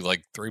heard of you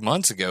like 3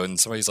 months ago, and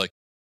somebody's like,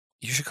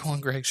 you should go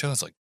on Greg's show. I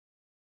was like,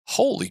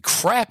 holy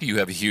crap, you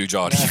have a huge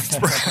audience.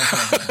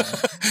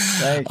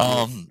 Thank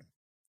you.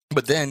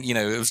 But then,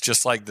 it was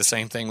just like the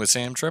same thing with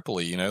Sam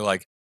Tripoli.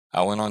 Like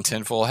I went on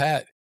Tinfoil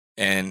Hat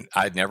and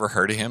I'd never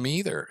heard of him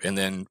either. And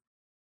then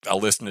I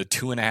listened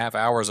to 2.5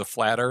 hours of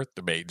flat earth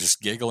debate,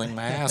 just giggling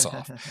my ass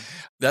off.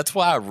 That's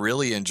why I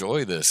really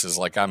enjoy this, is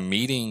like I'm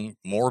meeting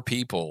more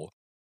people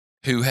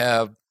who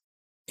have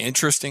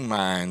interesting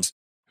minds,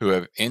 who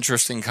have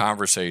interesting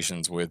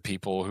conversations with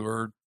people who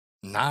are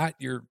not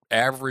your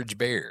average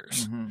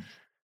bears.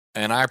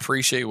 And I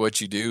appreciate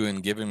what you do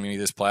and giving me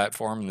this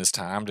platform and this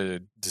time to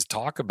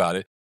talk about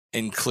it.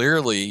 And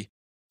clearly,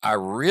 I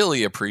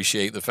really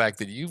appreciate the fact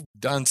that you've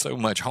done so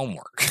much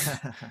homework.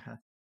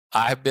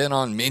 I've been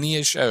on many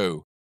a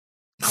show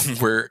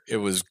where it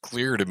was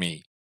clear to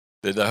me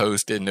that the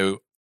host didn't know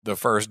the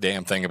first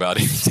damn thing about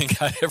anything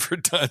I'd ever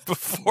done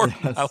before in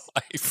my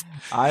life.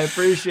 I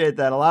appreciate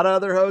that. A lot of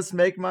other hosts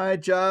make my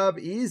job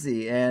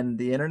easy, and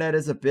the internet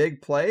is a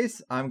big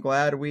place. I'm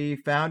glad we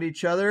found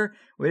each other.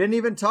 We didn't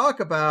even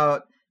talk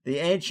about the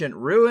ancient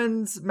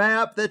ruins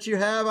map that you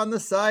have on the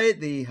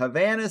site, the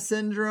Havana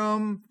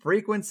syndrome,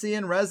 frequency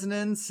and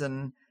resonance,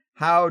 and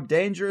how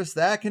dangerous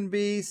that can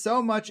be.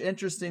 So much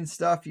interesting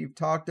stuff you've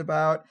talked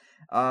about.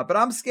 But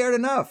I'm scared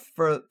enough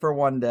for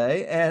one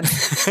day. And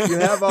you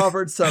have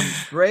offered some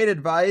great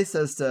advice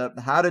as to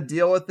how to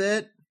deal with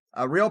it.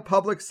 A real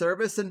public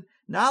service, and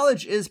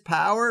knowledge is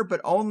power,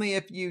 but only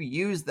if you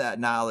use that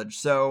knowledge.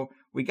 So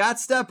we got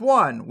step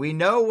one. We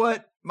know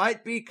what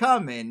might be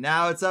coming.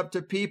 Now it's up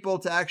to people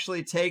to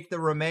actually take the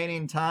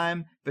remaining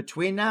time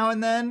between now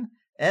and then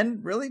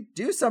and really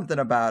do something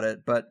about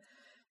it. But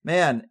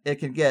man, it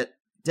can get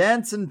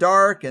dense and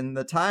dark, and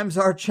the times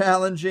are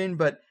challenging.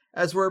 But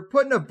as we're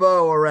putting a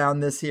bow around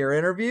this here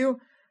interview,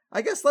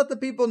 I guess let the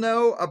people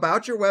know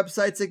about your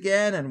websites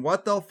again and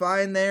what they'll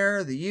find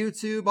there, the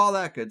YouTube, all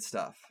that good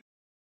stuff.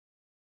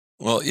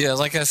 Well, yeah,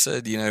 like I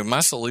said, my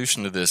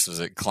solution to this is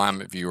at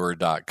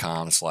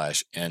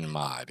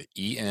climateviewer.com/nmod,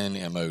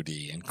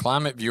 ENMOD. And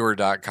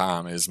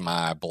climateviewer.com is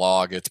my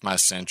blog. It's my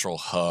central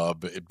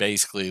hub. It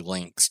basically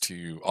links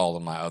to all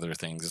of my other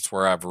things. It's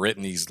where I've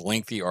written these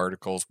lengthy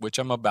articles, which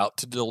I'm about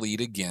to delete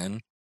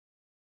again.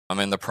 I'm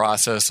in the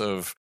process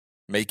of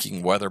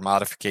making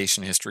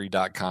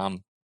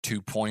weathermodificationhistory.com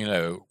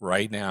 2.0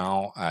 right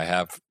now. I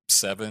have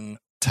 7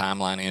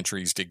 timeline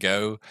entries to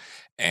go,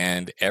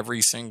 and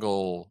every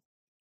single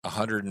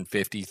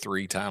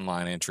 153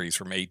 timeline entries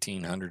from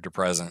 1800 to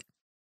present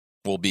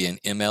will be an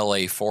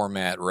MLA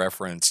format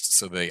referenced,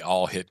 so they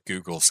all hit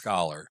Google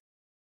Scholar.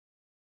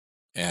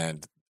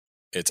 And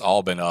it's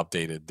all been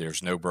updated.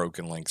 There's no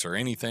broken links or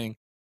anything,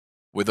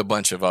 with a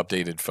bunch of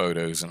updated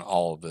photos and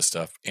all of this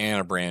stuff,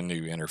 and a brand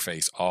new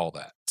interface, all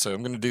that. So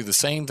I'm going to do the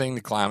same thing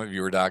to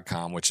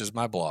climateviewer.com, which is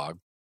my blog.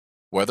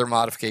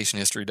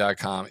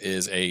 Weathermodificationhistory.com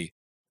is a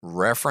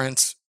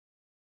reference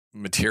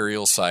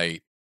material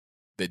site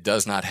that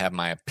does not have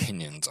my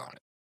opinions on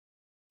it.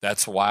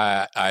 That's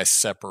why I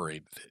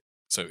separated it.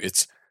 So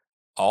it's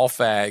all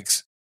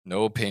facts,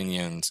 no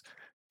opinions,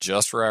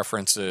 just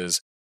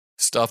references,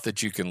 stuff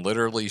that you can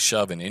literally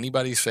shove in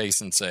anybody's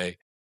face and say,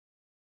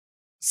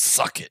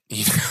 suck it.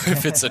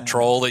 If it's a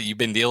troll that you've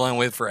been dealing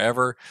with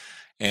forever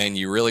and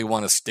you really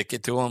want to stick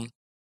it to them,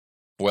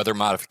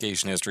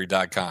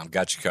 weathermodificationhistory.com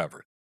got you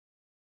covered.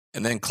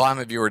 And then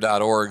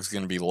climateviewer.org is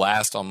going to be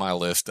last on my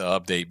list to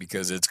update,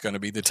 because it's going to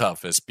be the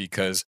toughest,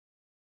 because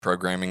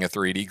programming a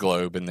 3D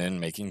globe and then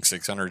making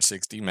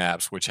 660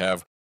 maps, which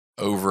have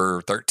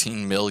over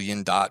 13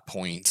 million dot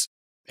points.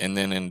 And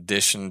then in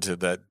addition to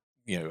that,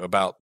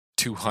 about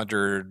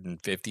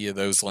 250 of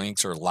those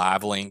links are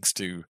live links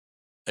to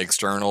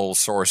external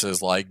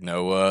sources like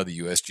NOAA, the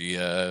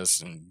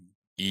USGS, and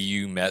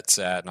EU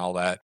METSAT and all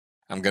that.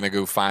 I'm going to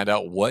go find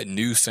out what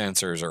new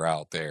sensors are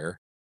out there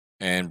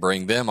and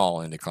bring them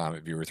all into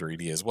Climate Viewer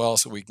 3D as well,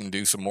 so we can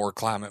do some more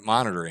climate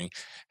monitoring.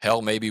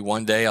 Hell, maybe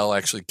one day I'll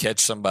actually catch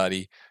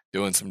somebody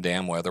doing some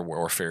damn weather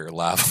warfare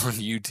live on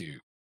YouTube,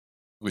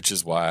 which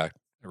is why I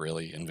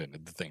really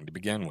invented the thing to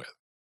begin with.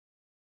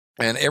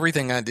 And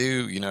everything I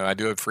do, I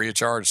do it free of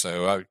charge.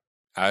 So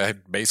I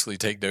basically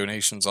take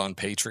donations on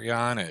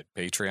Patreon at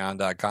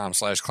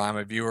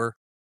patreon.com/climateviewer.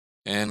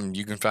 And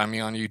you can find me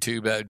on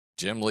YouTube at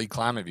Jim Lee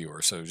Climate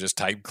Viewer. So just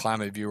type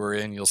Climate Viewer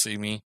in, you'll see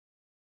me.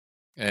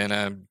 And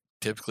I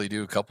typically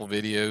do a couple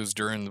videos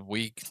during the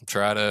week,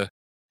 try to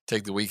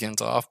take the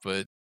weekends off,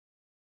 but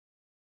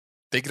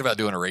thinking about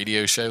doing a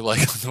radio show like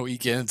on the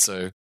weekend.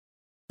 So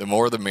the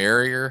more the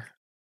merrier,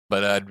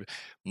 but I'd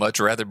much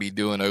rather be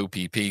doing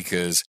OPP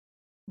because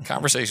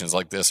conversations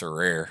like this are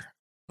rare.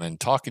 And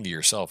talking to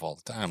yourself all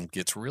the time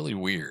gets really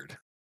weird.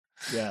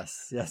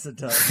 Yes, it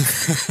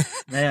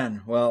does.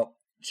 Man, well,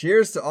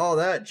 cheers to all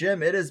that,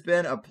 Jim. It has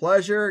been a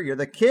pleasure. You're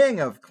the king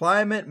of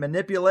climate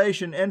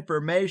manipulation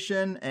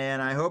information,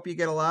 and I hope you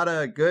get a lot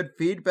of good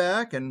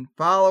feedback and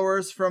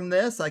followers from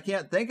this. I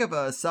can't think of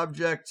a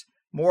subject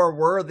more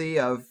worthy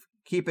of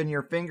keeping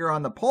your finger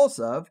on the pulse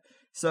of.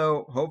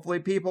 So hopefully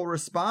people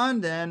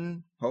respond,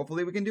 and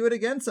hopefully we can do it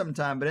again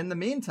sometime. But in the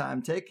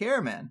meantime, take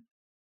care, man.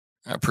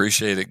 I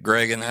appreciate it,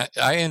 Greg. And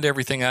I end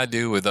everything I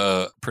do with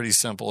a pretty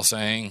simple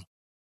saying.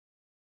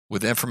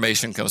 With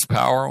information comes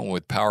power, and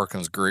with power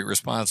comes great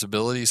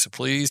responsibility. So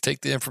please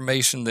take the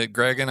information that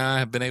Greg and I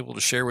have been able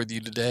to share with you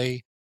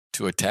today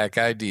to attack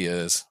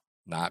ideas,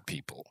 not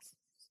people.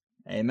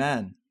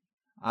 Amen.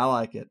 I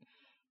like it.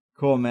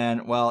 Cool,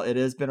 man. Well, it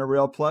has been a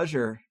real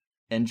pleasure.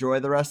 Enjoy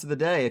the rest of the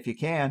day if you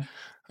can.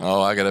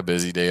 Oh, I got a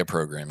busy day of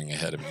programming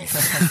ahead of me.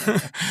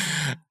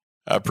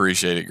 I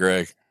appreciate it,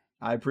 Greg.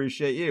 I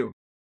appreciate you.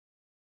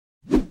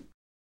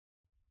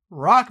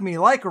 Rock me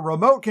like a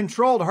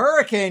remote-controlled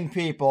hurricane,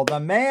 people.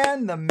 The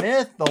man, the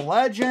myth, the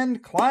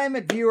legend,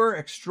 climate viewer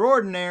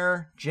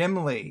extraordinaire,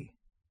 Jim Lee.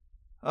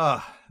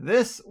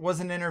 This was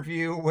an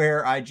interview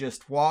where I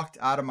just walked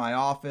out of my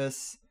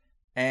office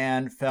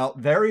and felt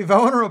very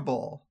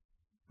vulnerable.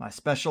 My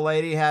special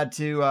lady had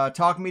to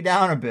talk me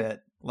down a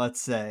bit,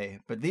 let's say.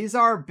 But these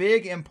are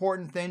big,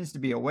 important things to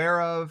be aware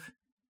of,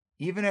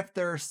 even if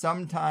they're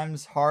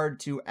sometimes hard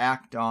to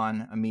act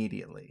on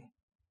immediately.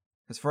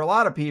 Because for a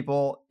lot of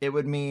people, it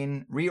would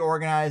mean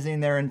reorganizing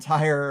their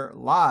entire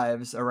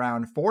lives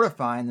around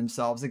fortifying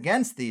themselves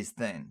against these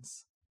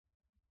things.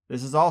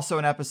 This is also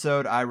an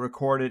episode I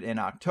recorded in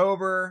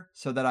October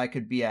so that I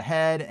could be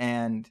ahead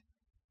and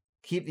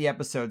keep the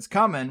episodes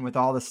coming with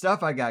all the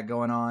stuff I got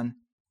going on.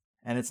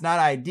 And it's not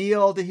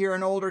ideal to hear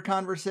an older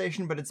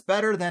conversation, but it's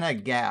better than a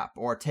gap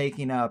or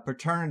taking a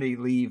paternity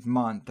leave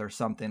month or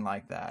something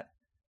like that.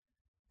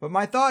 But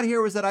my thought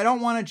here was that I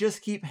don't want to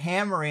just keep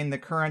hammering the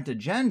current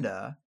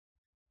agenda.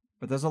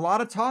 But there's a lot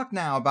of talk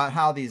now about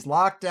how these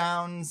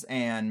lockdowns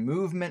and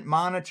movement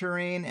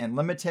monitoring and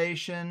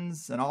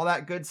limitations and all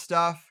that good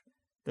stuff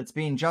that's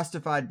being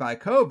justified by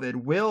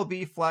COVID will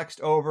be flexed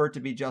over to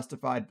be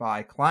justified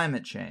by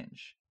climate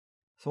change.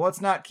 So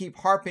let's not keep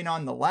harping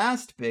on the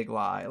last big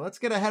lie. Let's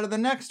get ahead of the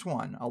next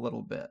one a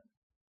little bit.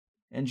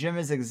 And Jim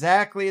is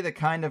exactly the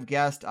kind of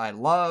guest I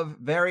love,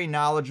 very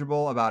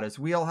knowledgeable about his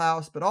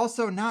wheelhouse, but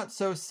also not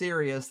so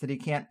serious that he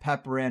can't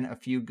pepper in a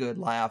few good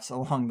laughs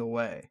along the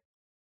way.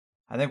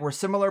 I think we're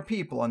similar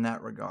people in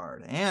that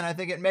regard, and I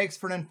think it makes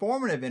for an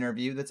informative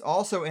interview that's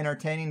also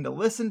entertaining to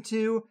listen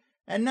to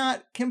and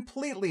not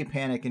completely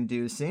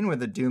panic-inducing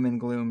with a doom and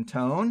gloom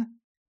tone.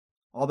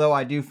 Although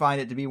I do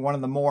find it to be one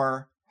of the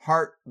more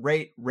heart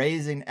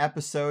rate-raising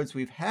episodes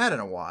we've had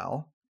in a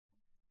while.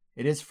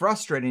 It is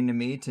frustrating to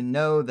me to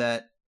know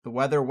that the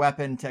weather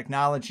weapon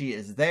technology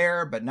is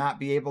there, but not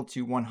be able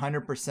to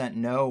 100%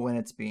 know when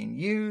it's being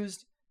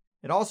used.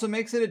 It also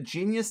makes it a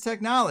genius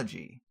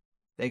technology.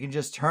 They can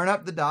just turn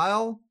up the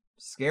dial,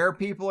 scare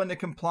people into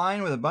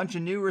complying with a bunch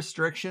of new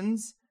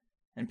restrictions,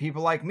 and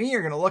people like me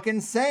are going to look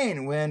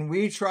insane when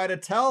we try to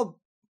tell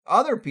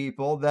other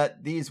people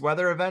that these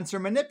weather events are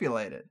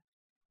manipulated.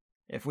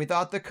 If we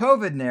thought the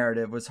COVID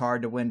narrative was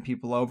hard to win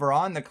people over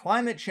on, the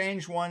climate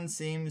change one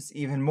seems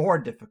even more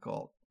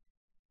difficult.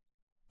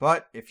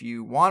 But if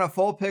you want a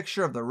full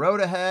picture of the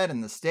road ahead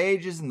and the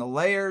stages and the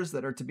layers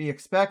that are to be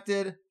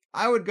expected,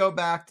 I would go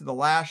back to the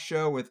last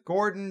show with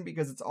Gordon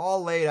because it's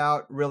all laid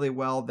out really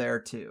well there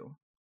too.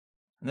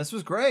 And this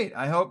was great.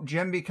 I hope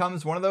Jim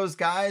becomes one of those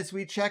guys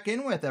we check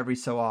in with every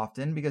so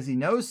often because he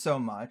knows so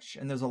much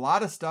and there's a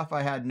lot of stuff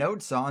I had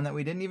notes on that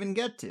we didn't even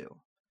get to.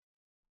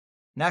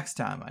 Next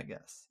time, I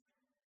guess.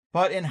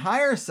 But in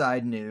higher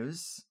side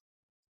news,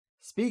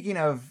 speaking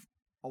of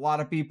a lot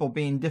of people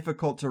being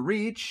difficult to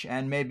reach,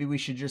 and maybe we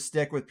should just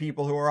stick with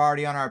people who are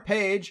already on our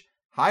page,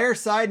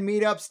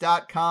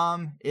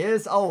 HigherSideMeetups.com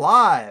is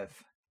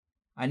alive.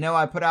 I know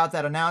I put out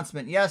that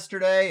announcement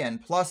yesterday,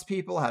 and plus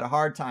people had a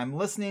hard time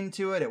listening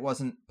to it. It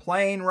wasn't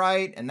playing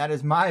right, and that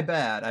is my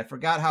bad. I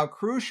forgot how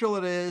crucial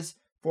it is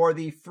for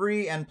the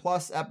free and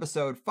plus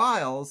episode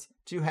files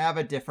to have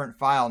a different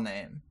file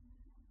name.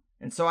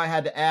 And so I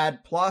had to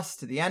add plus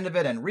to the end of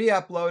it and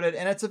re-upload it,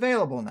 and it's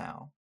available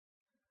now.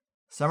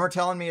 Some are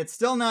telling me it's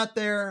still not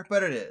there,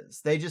 but it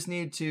is. They just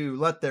need to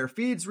let their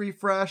feeds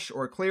refresh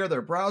or clear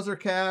their browser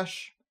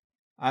cache.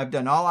 I've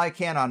done all I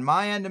can on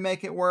my end to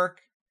make it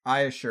work,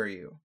 I assure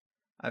you.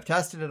 I've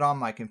tested it on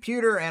my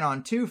computer and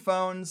on 2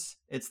 phones.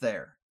 It's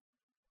there.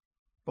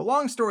 But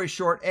long story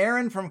short,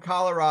 Aaron from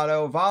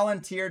Colorado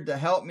volunteered to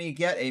help me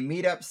get a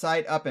meetup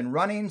site up and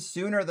running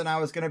sooner than I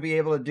was going to be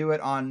able to do it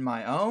on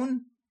my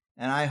own.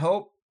 And I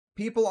hope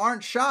people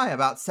aren't shy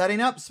about setting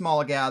up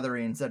small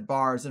gatherings at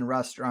bars and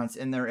restaurants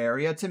in their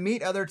area to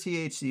meet other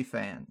THC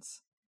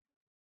fans.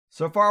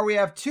 So far, we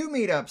have 2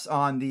 meetups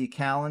on the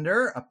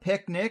calendar, a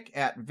picnic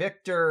at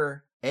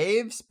Victor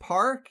Aves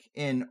Park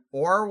in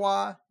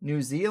Orwa,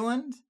 New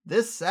Zealand,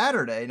 this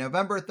Saturday,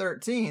 November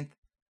 13th.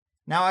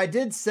 Now, I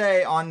did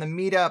say on the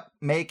meetup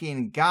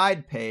making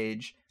guide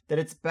page that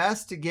it's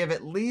best to give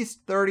at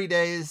least 30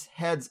 days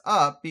heads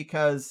up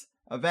because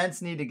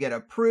events need to get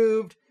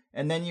approved,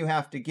 and then you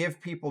have to give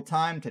people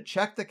time to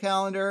check the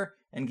calendar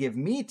and give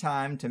me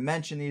time to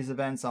mention these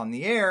events on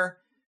the air.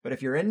 But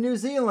if you're in New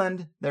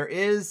Zealand, there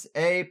is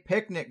a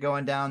picnic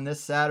going down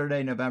this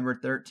Saturday, November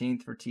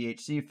 13th for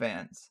THC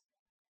fans,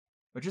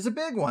 which is a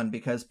big one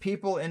because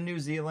people in New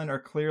Zealand are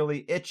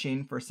clearly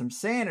itching for some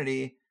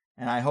sanity,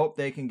 and I hope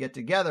they can get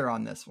together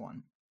on this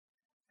one.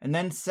 And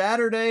then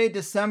Saturday,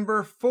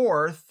 December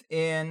 4th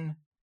in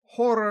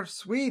Horror,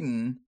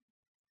 Sweden.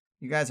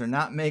 You guys are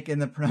not making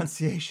the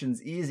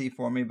pronunciations easy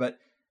for me, but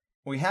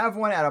we have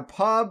one at a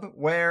pub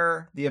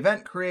where the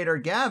event creator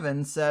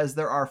Gavin says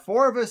there are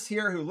 4 of us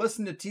here who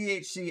listen to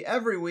THC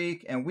every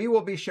week, and we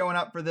will be showing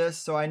up for this,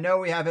 so I know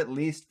we have at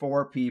least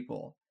 4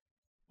 people.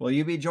 Will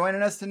you be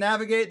joining us to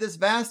navigate this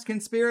vast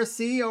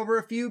conspiracy over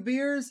a few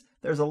beers?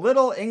 There's a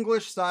little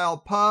English-style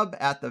pub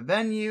at the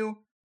venue.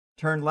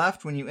 Turn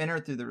left when you enter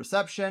through the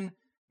reception.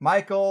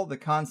 Michael, the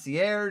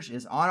concierge,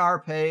 is on our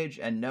page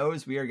and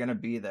knows we are going to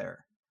be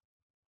there.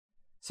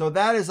 So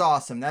that is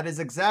awesome. That is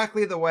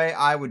exactly the way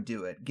I would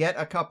do it. Get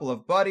a couple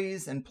of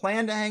buddies and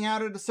plan to hang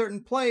out at a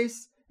certain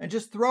place and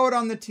just throw it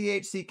on the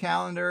THC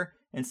calendar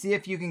and see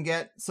if you can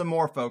get some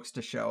more folks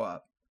to show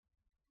up.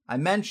 I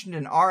mentioned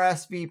an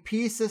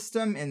RSVP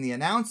system in the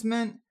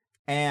announcement,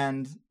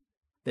 and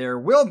there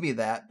will be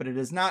that, but it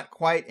is not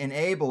quite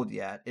enabled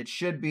yet. It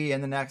should be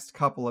in the next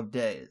couple of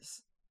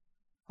days.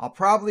 I'll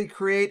probably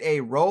create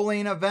a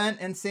rolling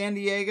event in San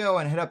Diego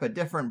and hit up a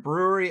different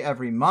brewery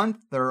every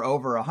month. There are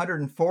over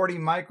 140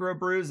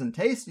 microbrews and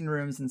tasting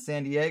rooms in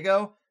San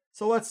Diego,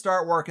 so let's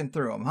start working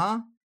through them, huh?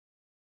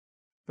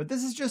 But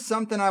this is just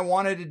something I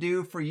wanted to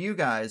do for you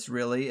guys,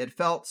 really. It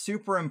felt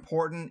super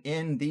important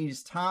in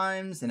these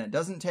times, and it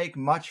doesn't take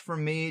much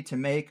from me to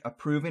make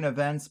approving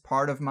events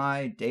part of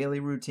my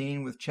daily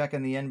routine with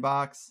checking the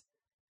inbox.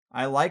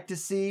 I like to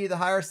see the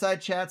Higher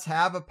Side Chats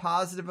have a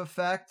positive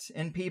effect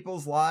in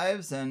people's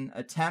lives, and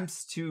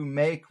attempts to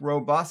make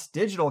robust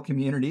digital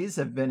communities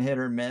have been hit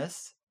or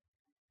miss.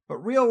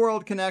 But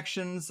real-world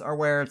connections are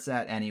where it's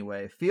at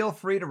anyway. Feel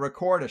free to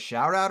record a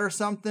shout-out or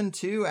something,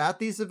 too, at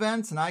these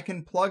events, and I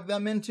can plug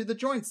them into the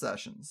joint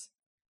sessions.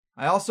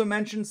 I also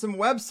mentioned some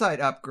website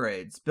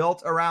upgrades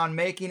built around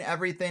making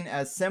everything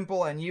as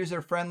simple and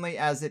user-friendly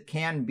as it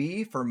can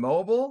be for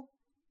mobile,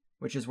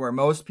 which is where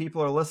most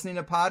people are listening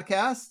to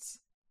podcasts.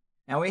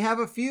 And we have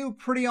a few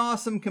pretty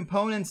awesome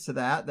components to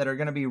that are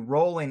going to be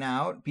rolling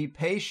out. Be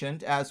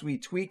patient as we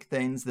tweak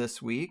things this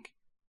week.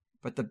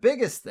 But the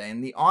biggest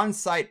thing, the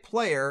on-site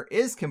player,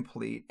 is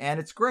complete,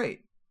 and it's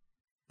great.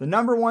 The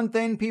number one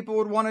thing people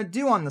would want to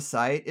do on the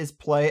site is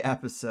play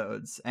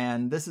episodes,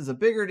 and this is a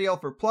bigger deal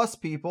for Plus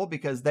people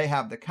because they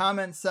have the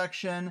comments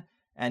section,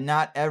 and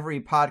not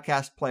every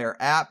podcast player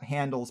app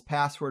handles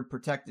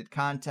password-protected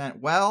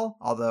content well,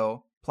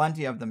 although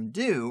plenty of them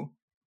do.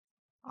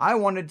 I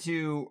wanted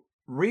to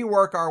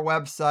rework our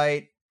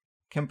website,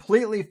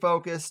 completely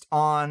focused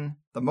on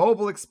the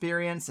mobile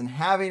experience and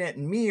having it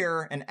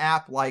mirror an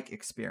app-like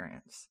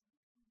experience.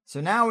 So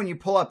now when you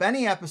pull up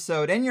any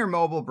episode in your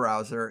mobile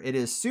browser, it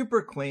is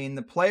super clean.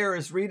 The player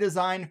is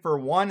redesigned for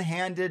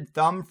one-handed,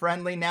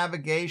 thumb-friendly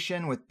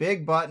navigation with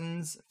big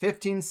buttons,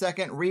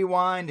 15-second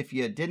rewind if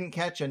you didn't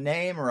catch a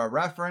name or a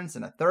reference,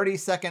 and a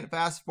 30-second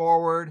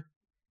fast-forward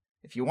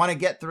if you want to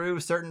get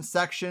through certain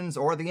sections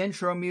or the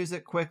intro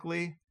music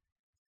quickly.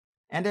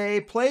 And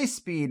a play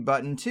speed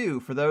button,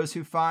 too, for those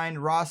who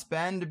find Ross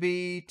Ben to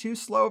be too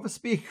slow of a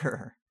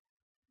speaker.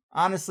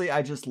 Honestly,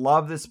 I just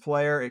love this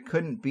player. It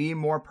couldn't be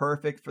more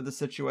perfect for the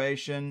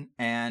situation,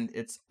 and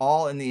it's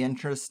all in the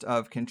interest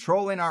of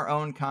controlling our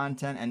own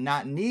content and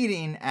not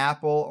needing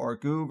Apple or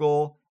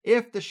Google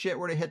if the shit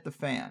were to hit the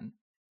fan.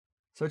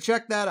 So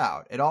check that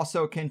out. It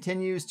also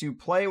continues to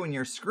play when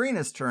your screen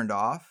is turned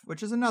off,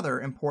 which is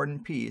another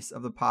important piece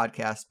of the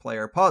podcast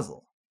player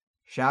puzzle.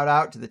 Shout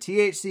out to the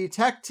THC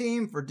tech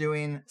team for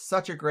doing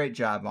such a great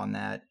job on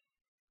that.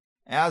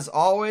 As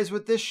always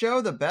with this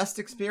show, the best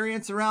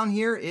experience around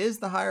here is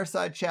the Higher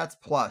Side Chats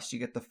Plus. You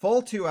get the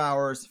full 2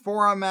 hours,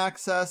 forum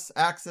access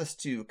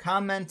to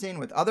commenting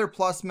with other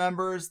Plus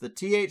members, the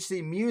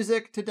THC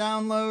music to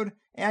download,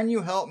 and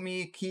you help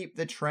me keep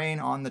the train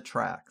on the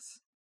tracks.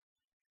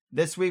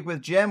 This week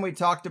with Jim, we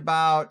talked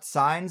about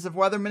signs of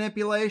weather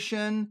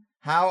manipulation,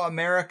 how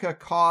America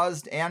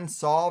caused and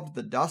solved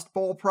the Dust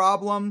Bowl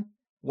problem,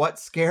 what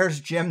scares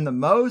Jim the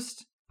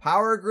most,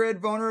 power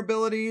grid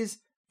vulnerabilities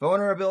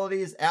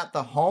at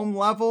the home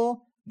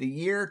level, the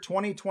year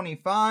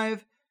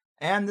 2025,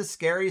 and the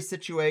scary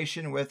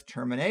situation with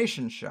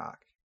termination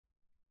shock.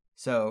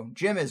 So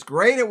Jim is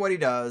great at what he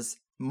does.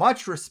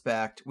 Much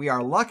respect. We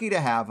are lucky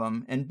to have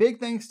him. And big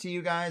thanks to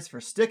you guys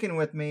for sticking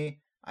with me.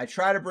 I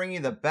try to bring you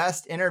the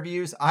best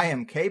interviews I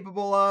am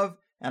capable of,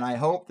 and I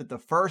hope that the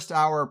first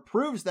hour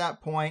proves that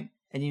point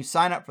and you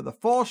sign up for the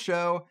full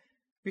show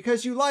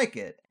because you like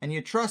it and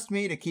you trust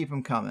me to keep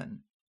them coming.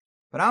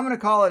 But I'm going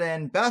to call it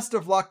in. Best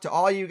of luck to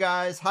all you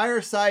guys.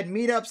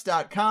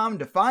 HigherSideMeetups.com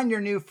to find your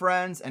new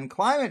friends and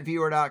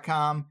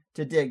ClimateViewer.com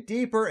to dig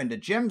deeper into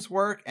Jim's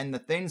work and the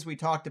things we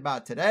talked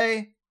about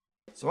today.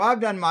 So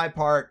I've done my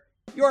part.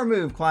 Your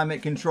move,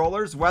 climate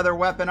controllers, weather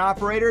weapon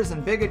operators,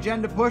 and big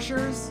agenda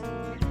pushers.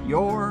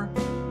 Your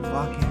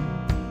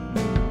fucking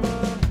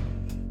move.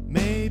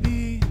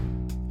 Maybe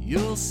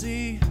you'll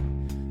see.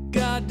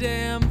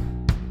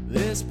 Goddamn,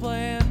 this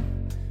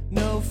plan.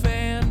 No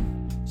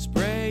fan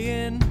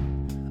spraying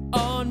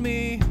on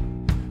me.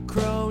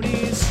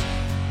 Cronies,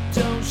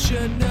 don't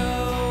you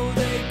know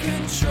they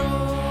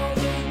control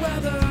the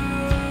weather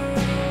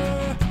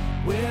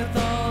with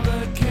all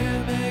the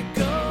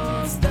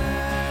chemicals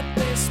that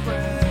they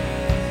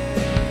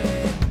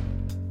spray?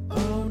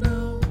 Oh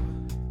no,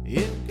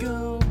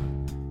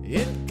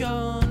 it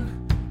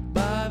gone,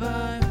 bye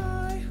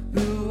bye.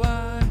 Who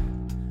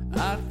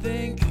I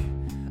think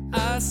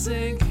I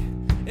sink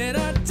and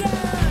I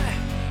die.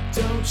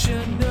 Don't you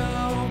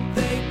know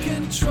they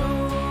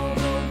control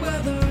the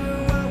weather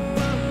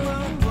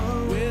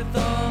with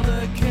all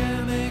the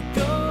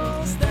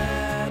chemicals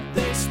that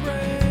they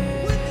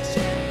spray?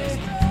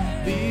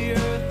 The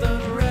earth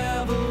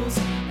unravels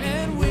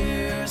and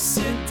we're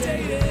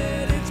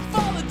sedated. It's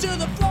falling to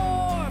the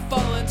floor,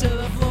 falling to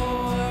the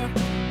floor.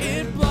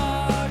 It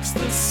blocks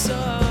the sun.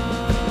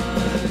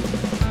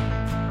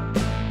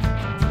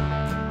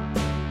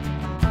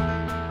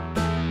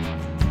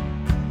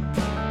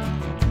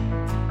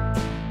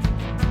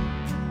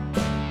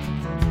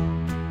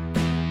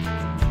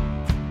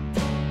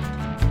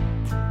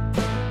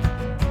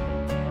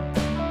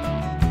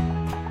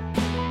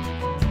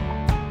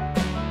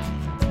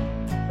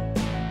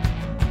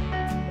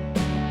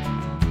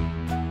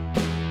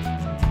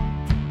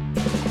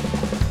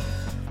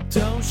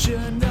 Don't you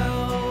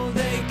know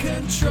they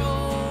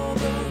control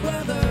the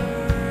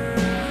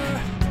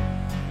weather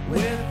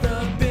with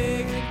a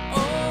big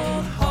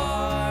old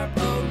harp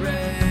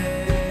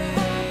array?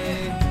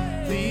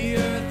 The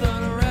earth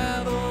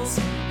unravels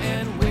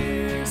and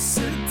we're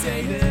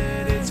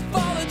sedated. It's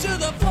falling to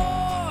the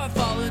floor,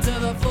 falling to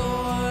the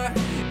floor.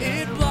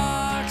 It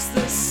blocks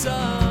the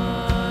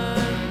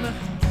sun.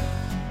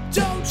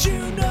 Don't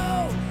you know?